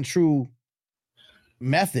tried and true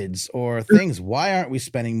methods or things, why aren't we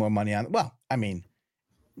spending more money on? Well, I mean,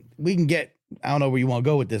 we can get, I don't know where you want to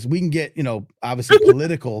go with this. We can get, obviously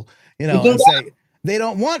political, and say they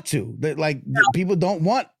don't want to. That people don't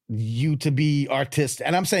want you to be artistic.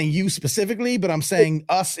 And I'm saying you specifically, but I'm saying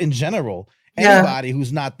us in general. Anybody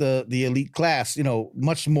who's not the elite class,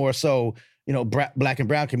 much more so, black and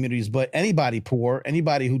brown communities, but anybody poor,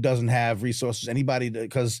 anybody who doesn't have resources, anybody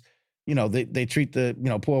because they treat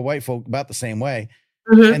the poor white folk about the same way.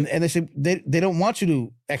 And they say they don't want you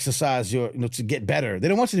to exercise your to get better. They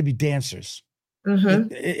don't want you to be dancers.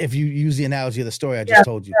 If you use the analogy of the story I just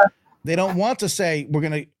told you, they don't want to say we're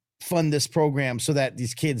going to fund this program so that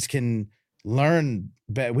these kids can learn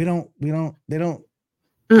better. They don't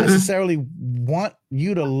necessarily want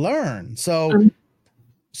you to learn. So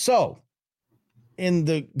in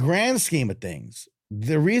the grand scheme of things,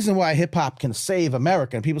 the reason why hip hop can save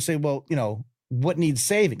America, and people say, well, what needs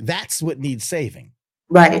saving? That's what needs saving.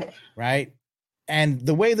 Right. And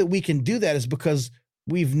the way that we can do that is because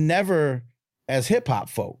we've never, as hip hop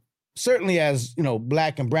folk, certainly as,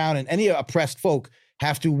 black and brown and any oppressed folk,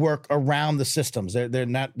 have to work around the systems. They're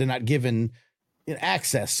not given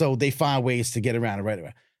access. So they find ways to get around it right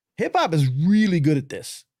away. Hip hop is really good at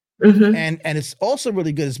this. And it's also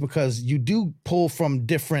really good is because you do pull from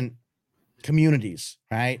different communities,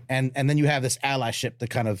 right? And then you have this allyship that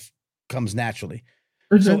kind of comes naturally.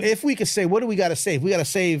 So if we could say, what do we got to save? We got to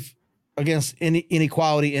save against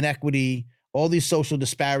inequality, inequity, all these social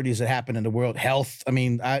disparities that happen in the world. Health. I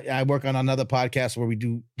mean, I work on another podcast where we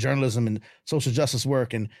do journalism and social justice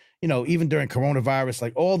work. And, even during coronavirus,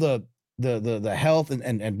 like all the health and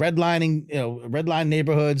redlining, redline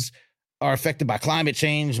neighborhoods are affected by climate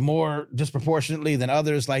change more disproportionately than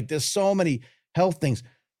others. Like there's so many health things,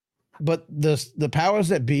 but the powers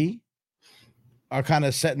that be are kind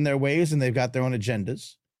of set in their ways and they've got their own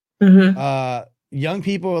agendas. Young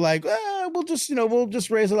people are like, we'll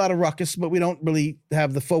just raise a lot of ruckus, but we don't really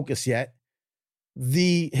have the focus yet.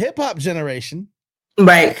 The hip hop generation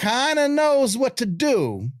kind of knows what to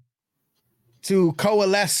do to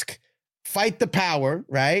coalesce, fight the power,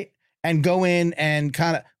 right? And go in and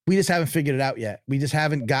we just haven't figured it out yet. We just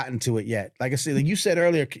haven't gotten to it yet. Like I said, like you said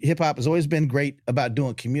earlier, hip hop has always been great about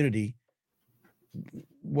doing community.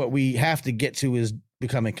 What we have to get to is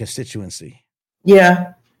becoming constituency.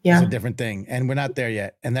 Yeah. It's a different thing. And we're not there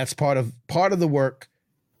yet. And that's part of the work,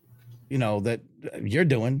 that you're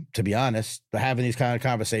doing, to be honest, having these kind of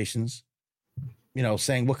conversations,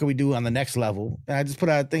 saying, what can we do on the next level? And I just put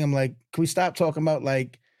out a thing. I'm like, can we stop talking about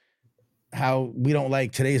like how we don't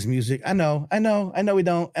like today's music? I know we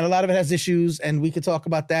don't. And a lot of it has issues and we could talk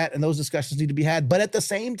about that. And those discussions need to be had. But at the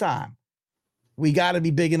same time, we got to be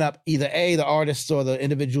bigging up either the artists or the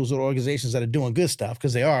individuals or organizations that are doing good stuff,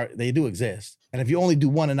 because they do exist. And if you only do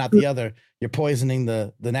one and not the other, you're poisoning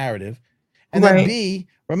the narrative. And then B,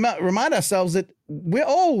 remind ourselves that we're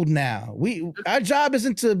old now. Our job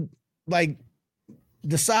isn't to like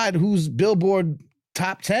decide who's Billboard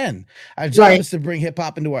top 10. Our job is to bring hip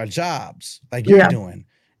hop into our jobs, like you're doing.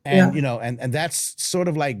 And and that's sort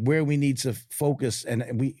of like where we need to focus. And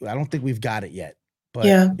I don't think we've got it yet, but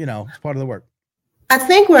it's part of the work. I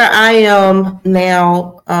think where I am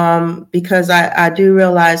now, because I do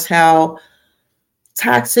realize how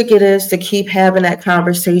toxic it is to keep having that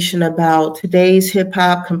conversation about today's hip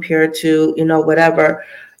hop compared to, whatever.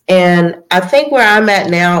 And I think where I'm at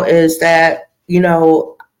now is that,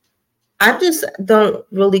 I just don't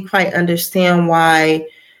really quite understand why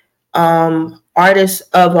artists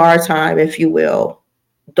of our time, if you will,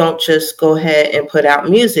 don't just go ahead and put out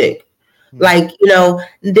music. Like,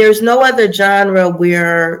 there's no other genre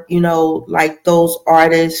where, like those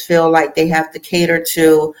artists feel like they have to cater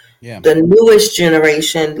to the newest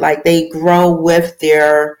generation, like they grow with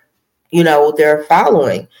their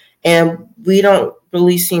following. And we don't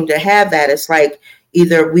really seem to have that. It's like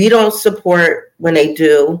either we don't support when they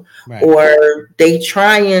do, or they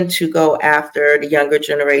trying to go after the younger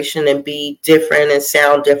generation and be different and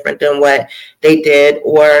sound different than what they did,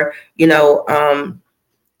 or,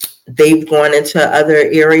 they've gone into other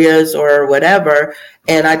areas or whatever.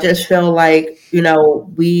 And I just feel like,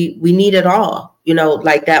 we need it all,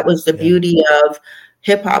 like that was the beauty of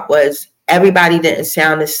hip hop, was everybody didn't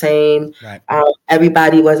sound the same.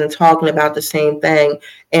 Everybody wasn't talking about the same thing.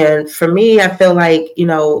 And for me, I feel like,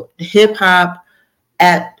 hip hop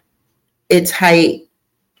at its height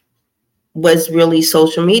was really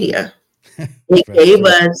social media. It gave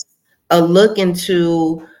us a look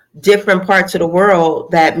into different parts of the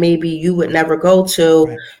world that maybe you would never go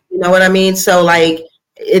to. You know what I mean? So like,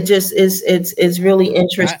 it just is, it's really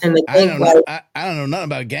interesting to think. I don't know nothing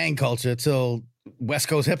about gang culture till West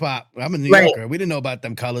Coast hip hop. I'm a New Right. Yorker. We didn't know about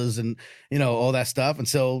them colors and, you know, all that stuff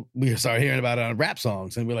until we started hearing about it on rap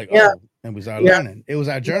songs. And we're like, Yeah. oh, and we started Yeah. learning. It was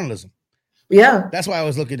our journalism. Yeah. That's why I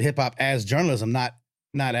always look at hip hop as journalism, not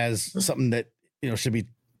as something that, you know, should be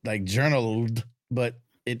like journaled, but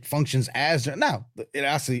it functions as now.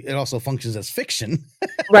 It also functions as fiction,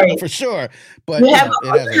 Right. for sure. But You have,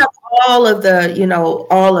 it has you have all of the, you know,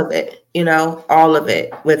 all of it, you know, all of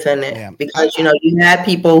it within it. Yeah. Because, you know, you had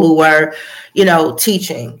people who were, you know,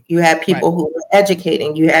 teaching. You had people who were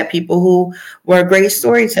educating. You had people who were great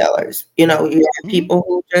storytellers. You know, you had people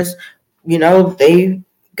who just, you know, they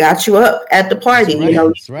got you up at the party. That's right. You know,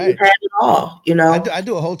 That's right. you had it all, you know. I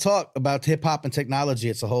do a whole talk about hip hop and technology.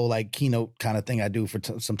 It's a whole like keynote kind of thing I do for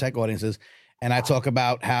some tech audiences. And I talk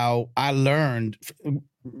about how I learned,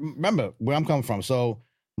 remember where I'm coming from. So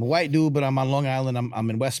I'm a white dude, but I'm on Long Island. I'm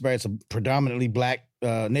in Westbury. It's a predominantly black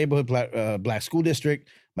neighborhood, black school district.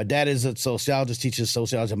 My dad is a sociologist, teaches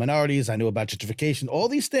sociology of minorities. I knew about gentrification, all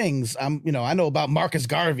these things. You know, I know about Marcus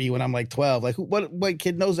Garvey when I'm like 12. Like, what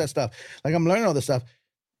kid knows that stuff? Like, I'm learning all this stuff.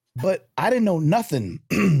 But I didn't know nothing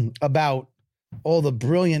about all the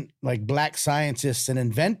brilliant like black scientists and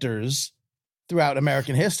inventors throughout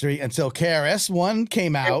American history until KRS-One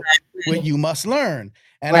came out with You Must Learn.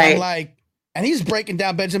 And I'm like, and he's breaking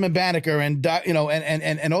down Benjamin Banneker and, you know,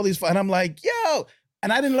 and all these, and I'm like, yo,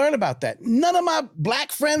 and I didn't learn about that. None of my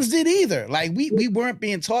black friends did either. Like we weren't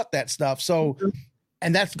being taught that stuff. So,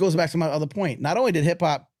 and that goes back to my other point. Not only did hip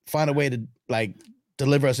hop find a way to like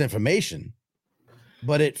deliver us information,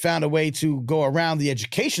 but it found a way to go around the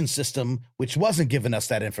education system, which wasn't giving us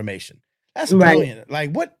that information. That's brilliant.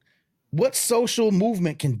 Like what social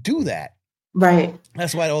movement can do that? Right.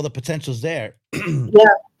 That's why all the potential's there.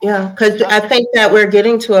 Yeah. Because I think that we're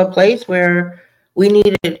getting to a place where we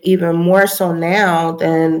need it even more so now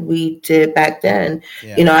than we did back then.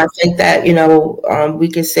 Yeah. You know, I think that, you know, we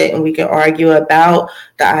can sit and we can argue about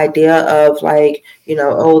the idea of like, you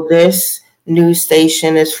know, oh, this news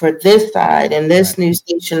station is for this side and this news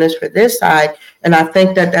station is for this side. And I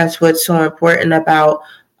think that that's what's so important about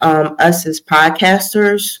us as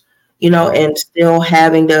podcasters, you know, and still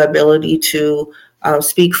having the ability to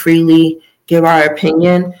speak freely, give our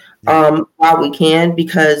opinion while we can,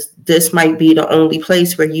 because this might be the only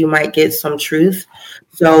place where you might get some truth.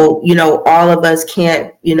 So, you know, all of us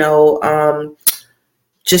can't, you know,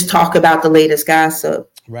 just talk about the latest gossip.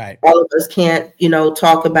 Right. All of us can't, you know,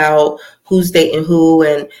 talk about who's dating who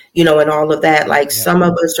and, you know, and all of that. Like some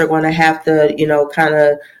of us are going to have to, you know, kind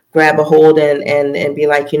of grab a hold and be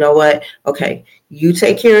like, you know what? Okay, you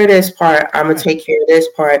take care of this part. I'm going to take care of this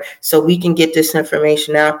part so we can get this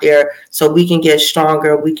information out there so we can get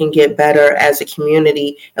stronger. We can get better as a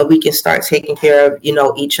community and we can start taking care of, you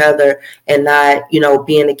know, each other and not, you know,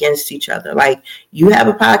 being against each other. Like you have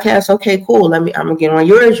a podcast. Okay, cool. I'm going to get on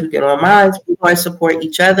yours. You get on mine. We're going to support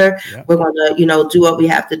each other. Yeah. We're going to, you know, do what we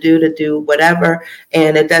have to do whatever.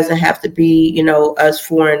 And it doesn't have to be, you know, us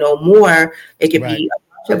four and no more. It could be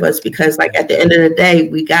of us, because like at the end of the day,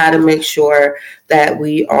 we got to make sure that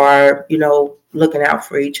we are, you know, looking out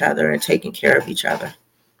for each other and taking care of each other.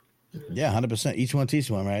 Yeah, 100%. Each one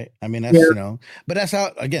teach one, right? I mean, that's you know, but that's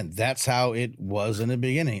how, again, that's how it was in the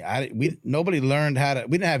beginning. Nobody learned how to.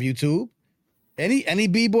 We didn't have YouTube. Any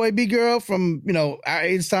b-boy, b-girl from, you know, our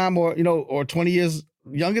age time or, you know, or 20 years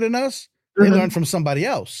younger than us, they learned from somebody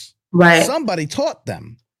else. Right. Somebody taught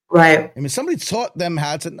them. Right. I mean, somebody taught them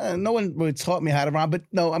how to. No one really taught me how to rhyme, but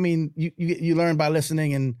no, I mean, you learn by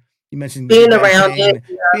listening, and you mentioned being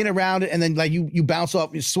around it, and then like you bounce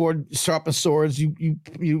off your sword, sharpen swords, you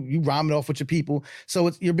rhyme it off with your people.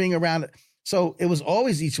 So you're being around it. So it was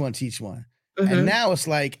always each one teach one, and now it's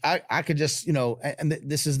like I could just, you know, and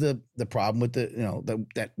this is the problem with the, you know,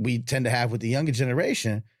 that we tend to have with the younger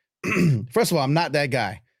generation. First of all, I'm not that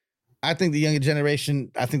guy. I think the younger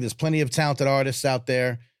generation. I think there's plenty of talented artists out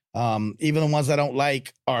there. Even the ones I don't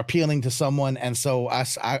like are appealing to someone. And so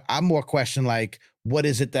I'm more question like, what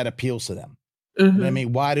is it that appeals to them? You know what I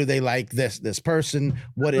mean? Why do they like this person?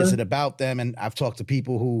 What is it about them? And I've talked to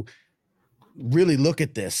people who really look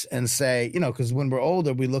at this and say, you know, because when we're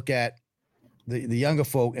older, we look at the younger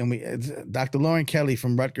folk, and Dr. Lauren Kelly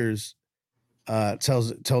from Rutgers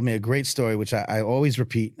told me a great story, which I always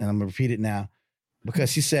repeat, and I'm gonna repeat it now,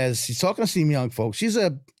 because she says she's talking to some young folks. She's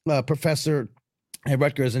a professor at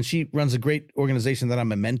Rutgers, and she runs a great organization that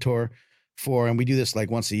I'm a mentor for, and we do this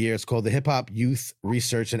like once a year. It's called the Hip Hop Youth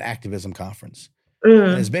Research and Activism Conference.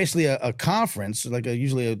 And it's basically a conference, like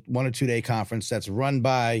usually a 1 or 2 day conference that's run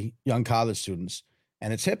by young college students,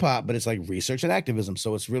 and it's hip hop, but it's like research and activism.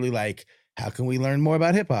 So it's really like, how can we learn more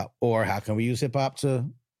about hip hop, or how can we use hip hop to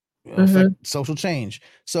affect social change.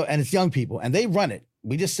 So, and it's young people and they run it.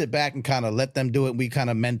 We just sit back and kind of let them do it. We kind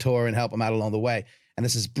of mentor and help them out along the way. And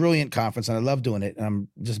this is brilliant conference and I love doing it. And I'm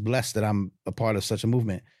just blessed that I'm a part of such a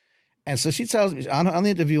movement. And so she tells me on the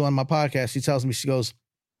interview on my podcast, she tells me, she goes,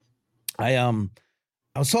 I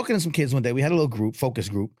was talking to some kids one day. We had a little group, focus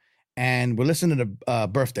group, and we're listening to the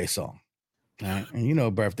birthday song. Right? And you know,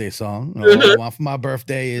 birthday song, all I want for my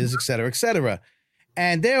birthday is et cetera, et cetera.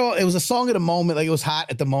 And it was a song of the moment. Like it was hot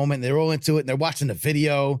at the moment. They're all into it and they're watching the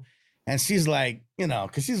video. And she's like, you know,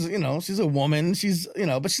 cause she's a woman, she's,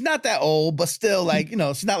 but she's not that old, but still like,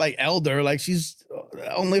 she's not like elder. Like she's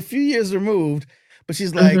only a few years removed, but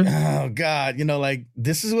she's like, oh God, like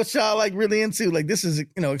this is what y'all like really into. Like this is,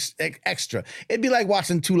 extra. It'd be like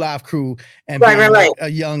watching Two Live Crew and being like a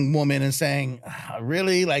young woman and saying,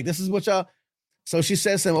 really? Like this is what y'all. So she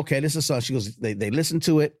says to him, okay, this is a song. She goes, they listened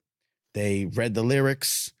to it. They read the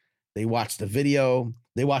lyrics. They watched the video.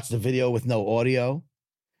 They watched the video with no audio.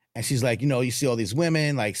 And she's like, you see all these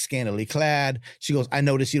women like scantily clad. She goes, I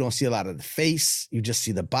noticed you don't see a lot of the face. You just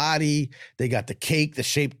see the body. They got the cake, the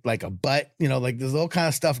shape like a butt, like there's all kind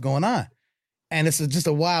of stuff going on. And it's just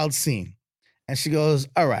a wild scene. And she goes,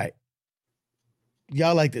 all right,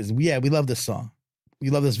 y'all like this. Yeah, we love this song. We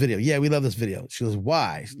love this video. Yeah, we love this video. She goes,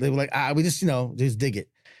 why? They were like, we just, just dig it.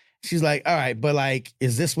 She's like, all right, but like,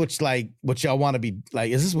 is this what y'all want to be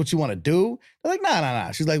like? Is this what you want to do? They're like,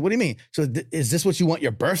 nah. She's like, what do you mean? So is this what you want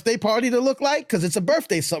your birthday party to look like? Because it's a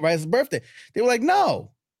birthday, so right? It's a birthday. They were like,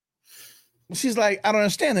 no. She's like, I don't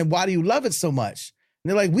understand. Then why do you love it so much?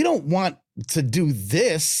 And they're like, we don't want to do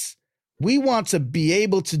this. We want to be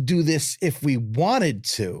able to do this if we wanted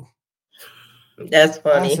to. That's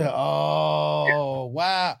funny. I said, oh,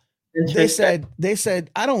 wow. They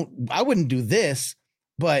said, I wouldn't do this.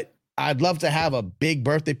 But I'd love to have a big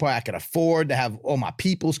birthday party I could afford to have all my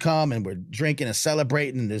peoples come and we're drinking and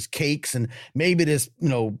celebrating. And there's cakes and maybe there's,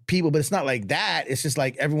 people, but it's not like that. It's just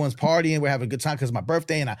like everyone's partying. We're having a good time because it's my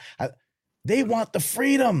birthday. And they want the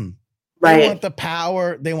freedom. Right. They want the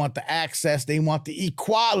power. They want the access. They want the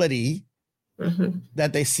equality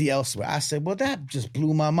that they see elsewhere. I said, well, that just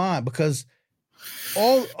blew my mind because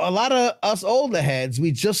a lot of us older heads,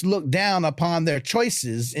 we just look down upon their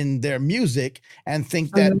choices in their music and think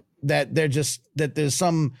that they're just that there's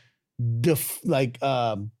some like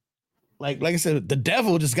I said, the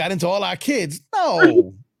devil just got into all our kids.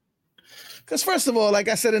 No, because first of all, like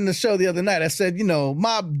I said in the show the other night, I said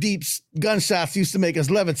Mobb Deep's gunshots used to make us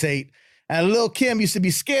levitate, and Lil' Kim used to be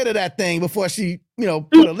scared of that thing before she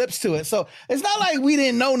put her lips to it. So it's not like we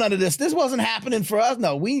didn't know none of this. This wasn't happening for us.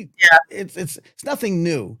 No, it's nothing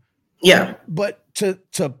new. Yeah. But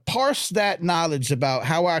to parse that knowledge about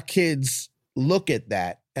how our kids look at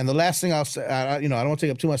that, and the last thing I'll say, I don't want to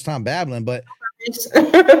take up too much time babbling, but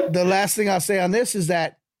the last thing I'll say on this is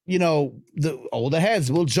that, the older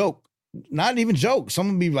heads will joke, not even joke. Some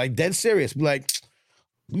will be like dead serious, be like,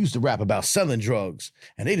 we used to rap about selling drugs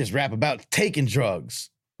and they just rap about taking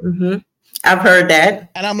drugs. I've heard that.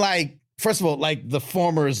 And I'm like, first of all, like the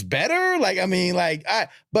former is better. Like, I mean,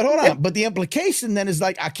 but hold on. But the implication then is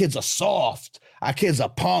like, our kids are soft. Our kids are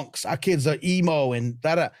punks. Our kids are emo and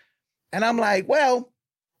da-da. And I'm like, well,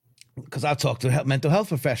 because I talk to mental health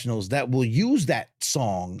professionals that will use that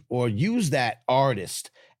song or use that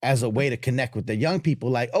artist as a way to connect with the young people.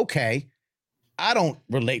 Like, okay, I don't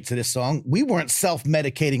relate to this song. We weren't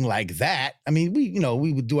self-medicating like that. I mean,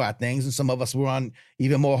 we would do our things and some of us were on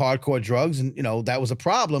even more hardcore drugs. And, that was a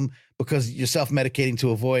problem because you're self-medicating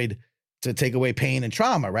to take away pain and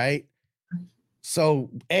trauma, right? So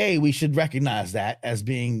we should recognize that as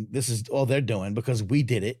being, this is all they're doing because we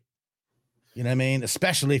did it. You know what I mean?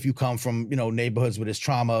 Especially if you come from, neighborhoods with this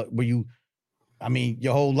trauma where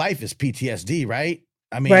your whole life is PTSD, right?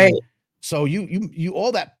 I mean, right. So you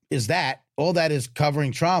all that is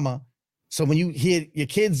covering trauma. So when you hear your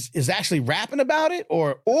kids is actually rapping about it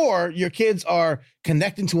or your kids are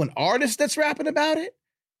connecting to an artist that's rapping about it.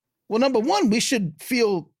 Well, number one, we should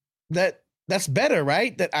feel that that's better,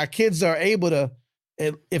 right? That our kids are able to,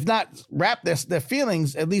 if not rap their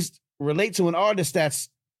feelings, at least relate to an artist that's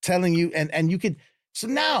telling you and you could. So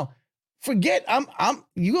now forget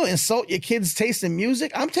you gonna insult your kid's taste in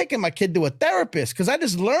music. I'm taking my kid to a therapist because I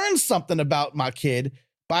just learned something about my kid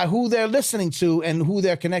by who they're listening to and who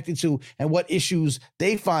they're connecting to and what issues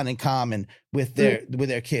they find in common with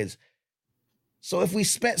their kids. So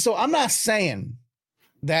I'm not saying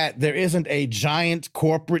that there isn't a giant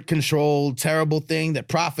corporate controlled terrible thing that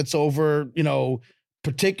profits over,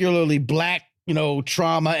 particularly Black,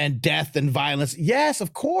 trauma and death and violence. Yes,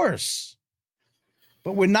 of course.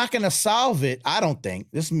 But we're not going to solve it. I don't think.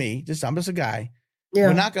 I'm just a guy. Yeah.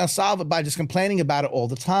 We're not going to solve it by just complaining about it all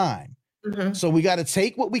the time. Mm-hmm. So we got to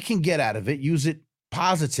take what we can get out of it, use it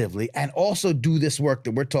positively, and also do this work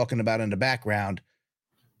that we're talking about in the background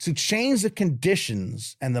to change the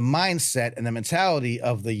conditions and the mindset and the mentality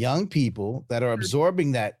of the young people that are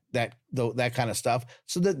absorbing that kind of stuff,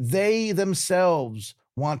 so that they themselves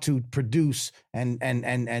want to produce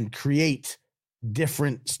and create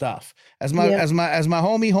different stuff. As my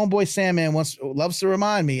homeboy Sandman once loves to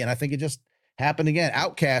remind me, and I think it just happened again,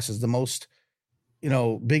 Outkast is the most,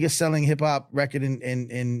 biggest selling hip hop record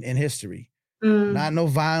in history. Not no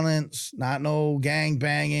violence, not no gang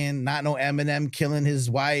banging, not no Eminem killing his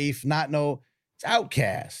wife, it's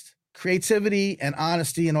Outkast. Creativity and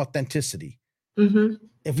honesty and authenticity. Mm-hmm.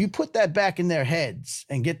 If you put that back in their heads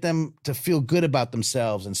and get them to feel good about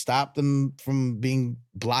themselves and stop them from being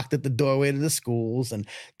blocked at the doorway to the schools and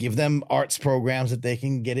give them arts programs that they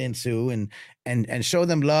can get into and show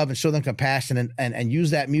them love and show them compassion and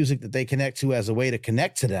use that music that they connect to as a way to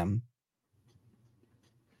connect to them,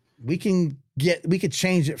 we could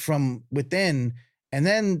change it from within, and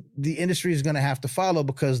then the industry is going to have to follow,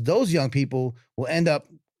 because those young people will end up,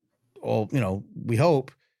 or we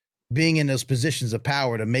hope, being in those positions of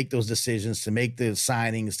power to make those decisions, to make the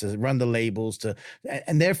signings, to run the labels,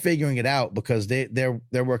 and they're figuring it out because they're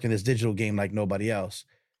working this digital game like nobody else.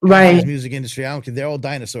 Right. This music industry, I don't care. They're all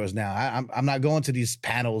dinosaurs now. I'm not going to these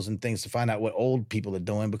panels and things to find out what old people are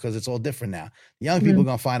doing, because it's all different now. Young people are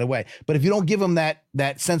going to find a way. But if you don't give them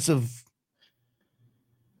that sense of,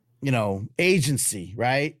 agency,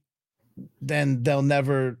 right, then they'll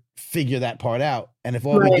never figure that part out. And if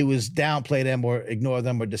all we do is downplay them or ignore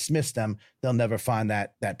them or dismiss them, they'll never find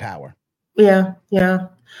that power. Yeah.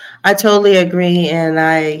 I totally agree. And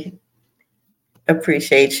I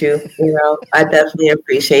appreciate you. I definitely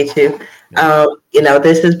appreciate you.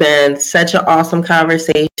 This has been such an awesome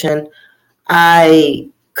conversation.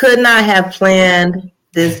 I could not have planned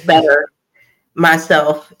this better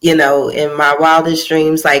myself, in my wildest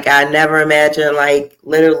dreams. Like, I never imagined, like,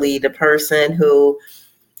 literally the person who,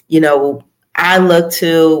 I looked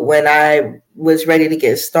to when I was ready to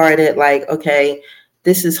get started. Like, okay,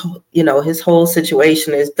 this is, his whole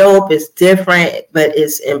situation is dope. It's different, but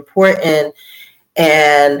it's important.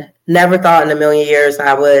 And never thought in a million years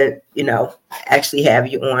I would, actually have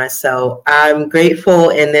you on. So I'm grateful.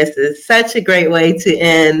 And this is such a great way to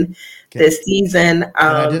end this season.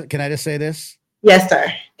 Can I just say this? Yes,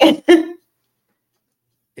 sir.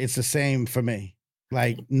 It's the same for me.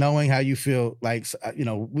 Like, knowing how you feel, like,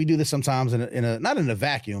 we do this sometimes in a not in a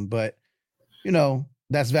vacuum, but,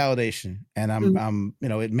 that's validation. And I'm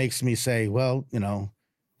it makes me say, well,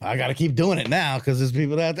 I got to keep doing it now because there's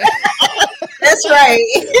people out there. That's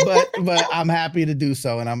right. but I'm happy to do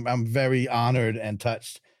so. And I'm very honored and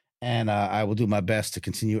touched. And I will do my best to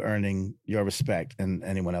continue earning your respect and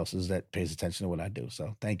anyone else's that pays attention to what I do.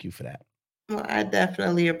 So thank you for that. Well, I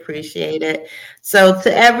definitely appreciate it. So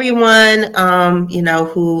to everyone,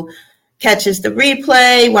 who catches the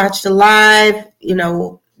replay, watch the live,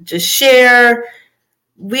 just share.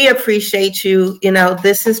 We appreciate you.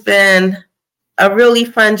 This has been a really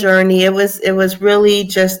fun journey. It was really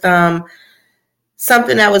just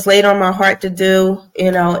something that was laid on my heart to do,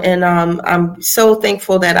 and I'm so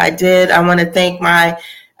thankful that I did. I want to thank my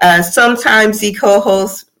sometimes the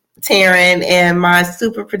co-host Taryn and my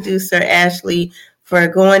super producer Ashley for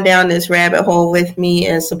going down this rabbit hole with me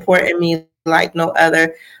and supporting me like no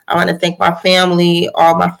other. I want to thank my family,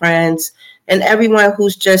 all my friends, and everyone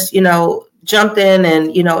who's just jumped in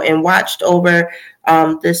and watched over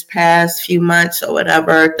this past few months or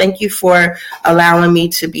whatever. Thank you for allowing me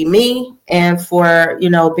to be me, and for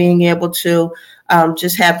being able to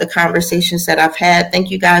just have the conversations that I've had.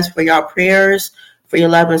 Thank you guys for your prayers, for your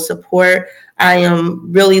love and support. I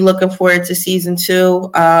am really looking forward to season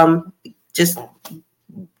 2, just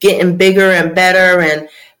getting bigger and better and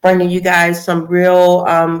bringing you guys some real,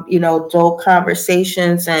 dope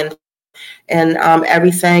conversations and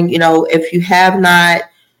everything. If you have not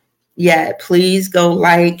yet, please go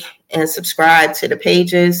like and subscribe to the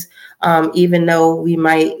pages. Even though we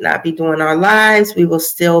might not be doing our lives, we will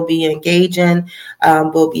still be engaging.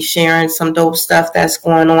 We'll be sharing some dope stuff that's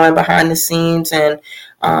going on behind the scenes, and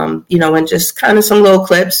and just kind of some little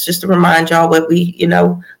clips just to remind y'all what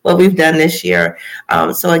we've done this year.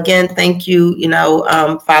 So again, thank you.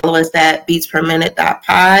 Follow us at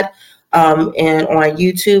beatsperminute.pod. And on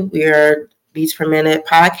YouTube, we're Beats Per Minute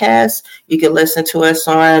Podcast. You can listen to us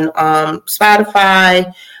on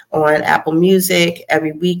Spotify, on Apple Music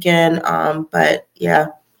every weekend. But yeah,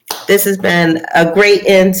 this has been a great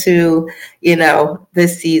end to,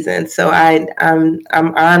 this season. So I'm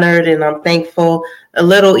honored and I'm thankful, a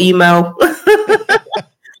little emo.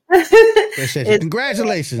 Appreciate you.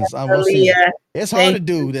 Congratulations. We'll see. It's hard to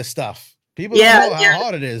do this stuff. People don't know how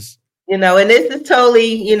hard it is. You know, and this is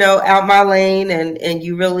totally, you know, out my lane, and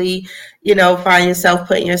you really, you know, find yourself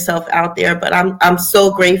putting yourself out there. But I'm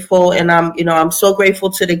so grateful, and I'm so grateful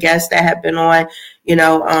to the guests that have been on. You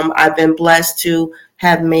know, I've been blessed to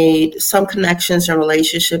have made some connections and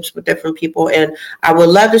relationships with different people, and I would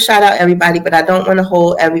love to shout out everybody, but I don't want to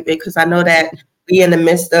hold everybody because I know that we in the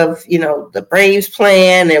midst of, you know, the Braves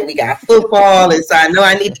playing and we got football, and so I know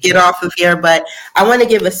I need to get off of here. But I want to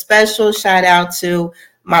give a special shout out to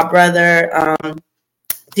my brother,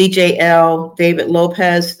 DJ L, David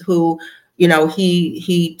Lopez, who, you know,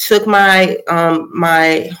 he took my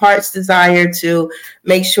my heart's desire to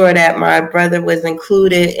make sure that my brother was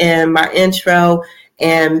included in my intro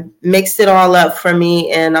and mixed it all up for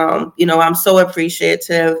me. And, you know, I'm so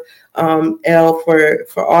appreciative, L, for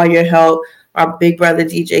all your help. My big brother,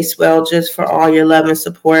 DJ Swell, just for all your love and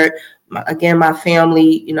support. Again, my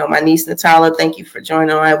family, you know, my niece Natalia, thank you for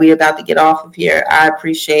joining on. We're about to get off of here. I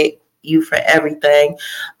appreciate you for everything.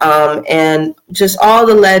 And just all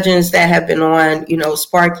the legends that have been on, you know,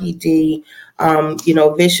 Sparky D, you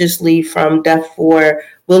know, Viciously from Death 4,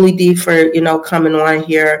 Willie D for, you know, coming on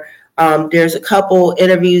here. There's a couple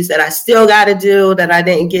interviews that I still got to do that I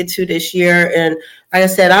didn't get to this year. And like I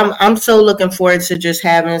said, I'm so looking forward to just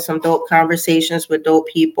having some dope conversations with dope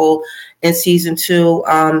people in season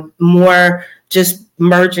 2, more just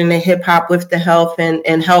merging the hip hop with the health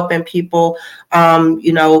and helping people.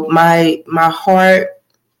 You know, my heart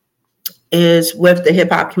is with the hip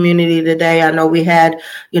hop community today. I know we had,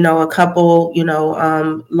 you know, a couple, you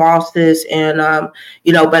know, losses and,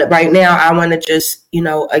 you know, but right now I want to just, you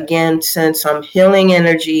know, again, send some healing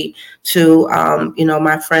energy to, you know,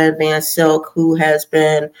 my friend Van Silk, who has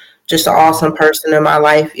been just an awesome person in my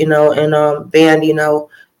life, you know, and, Van, you know,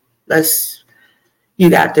 you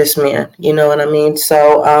got this, man, you know what I mean?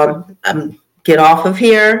 So, get off of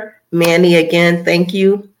here. Manny, again, thank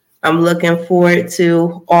you. I'm looking forward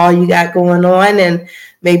to all you got going on and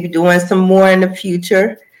maybe doing some more in the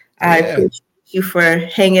future. Yeah. I appreciate you for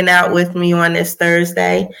hanging out with me on this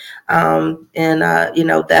Thursday. And, you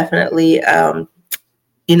know, definitely,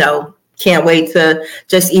 you know, can't wait to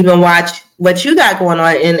just even watch what you got going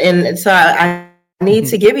on. And so I need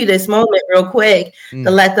to give you this moment real quick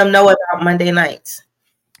to let them know about Monday nights.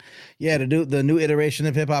 Yeah, the new iteration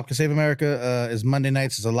of Hip Hop Can Save America is Monday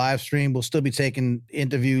nights. It's a live stream. We'll still be taking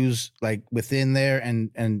interviews like within there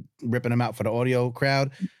and ripping them out for the audio crowd.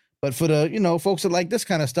 But for the, you know, folks that like this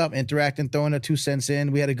kind of stuff, interacting, throwing their 2 cents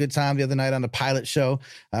in. We had a good time the other night on the pilot show.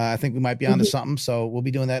 I think we might be onto something. So we'll be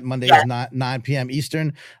doing that Mondays, 9 p.m.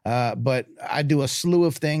 Eastern. But I do a slew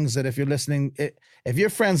of things that if you're listening, if you're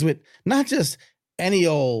friends with not just any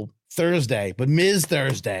old Thursday, but Ms.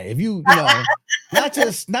 Thursday, if you know, not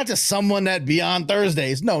just someone that be on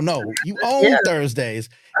Thursdays. No, you own Thursdays.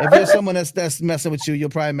 If you're someone that's messing with you, you'll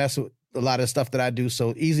probably mess with a lot of stuff that I do.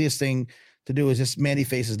 So easiest thing to do is just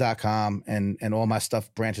mannyfaces.com and all my stuff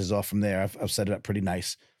branches off from there. I've set it up pretty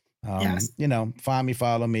nice. You know, find me,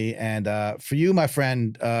 follow me. And for you, my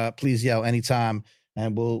friend, please yell anytime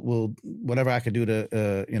and we'll whatever I could do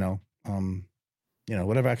to you know,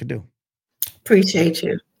 whatever I could do. Appreciate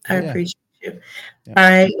you. I appreciate you. Yeah. All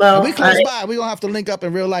right. Well, and we close by. We're gonna have to link up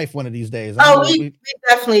in real life one of these days. We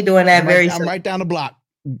definitely doing that very soon. I'm right down the block.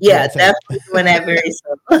 Yeah, definitely doing that very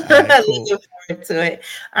soon. Right, cool. Looking forward to it.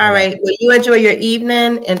 All right. Well, you enjoy your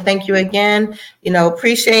evening and thank you again. You know,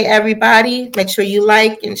 appreciate everybody. Make sure you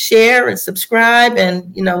like and share and subscribe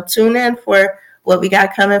and, you know, tune in for what we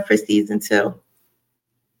got coming for season 2.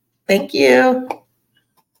 Thank you.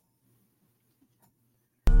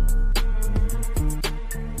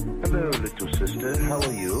 Hello, little sister. How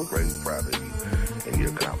are you? Very proud of you and your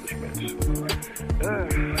accomplishments.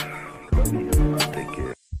 Let me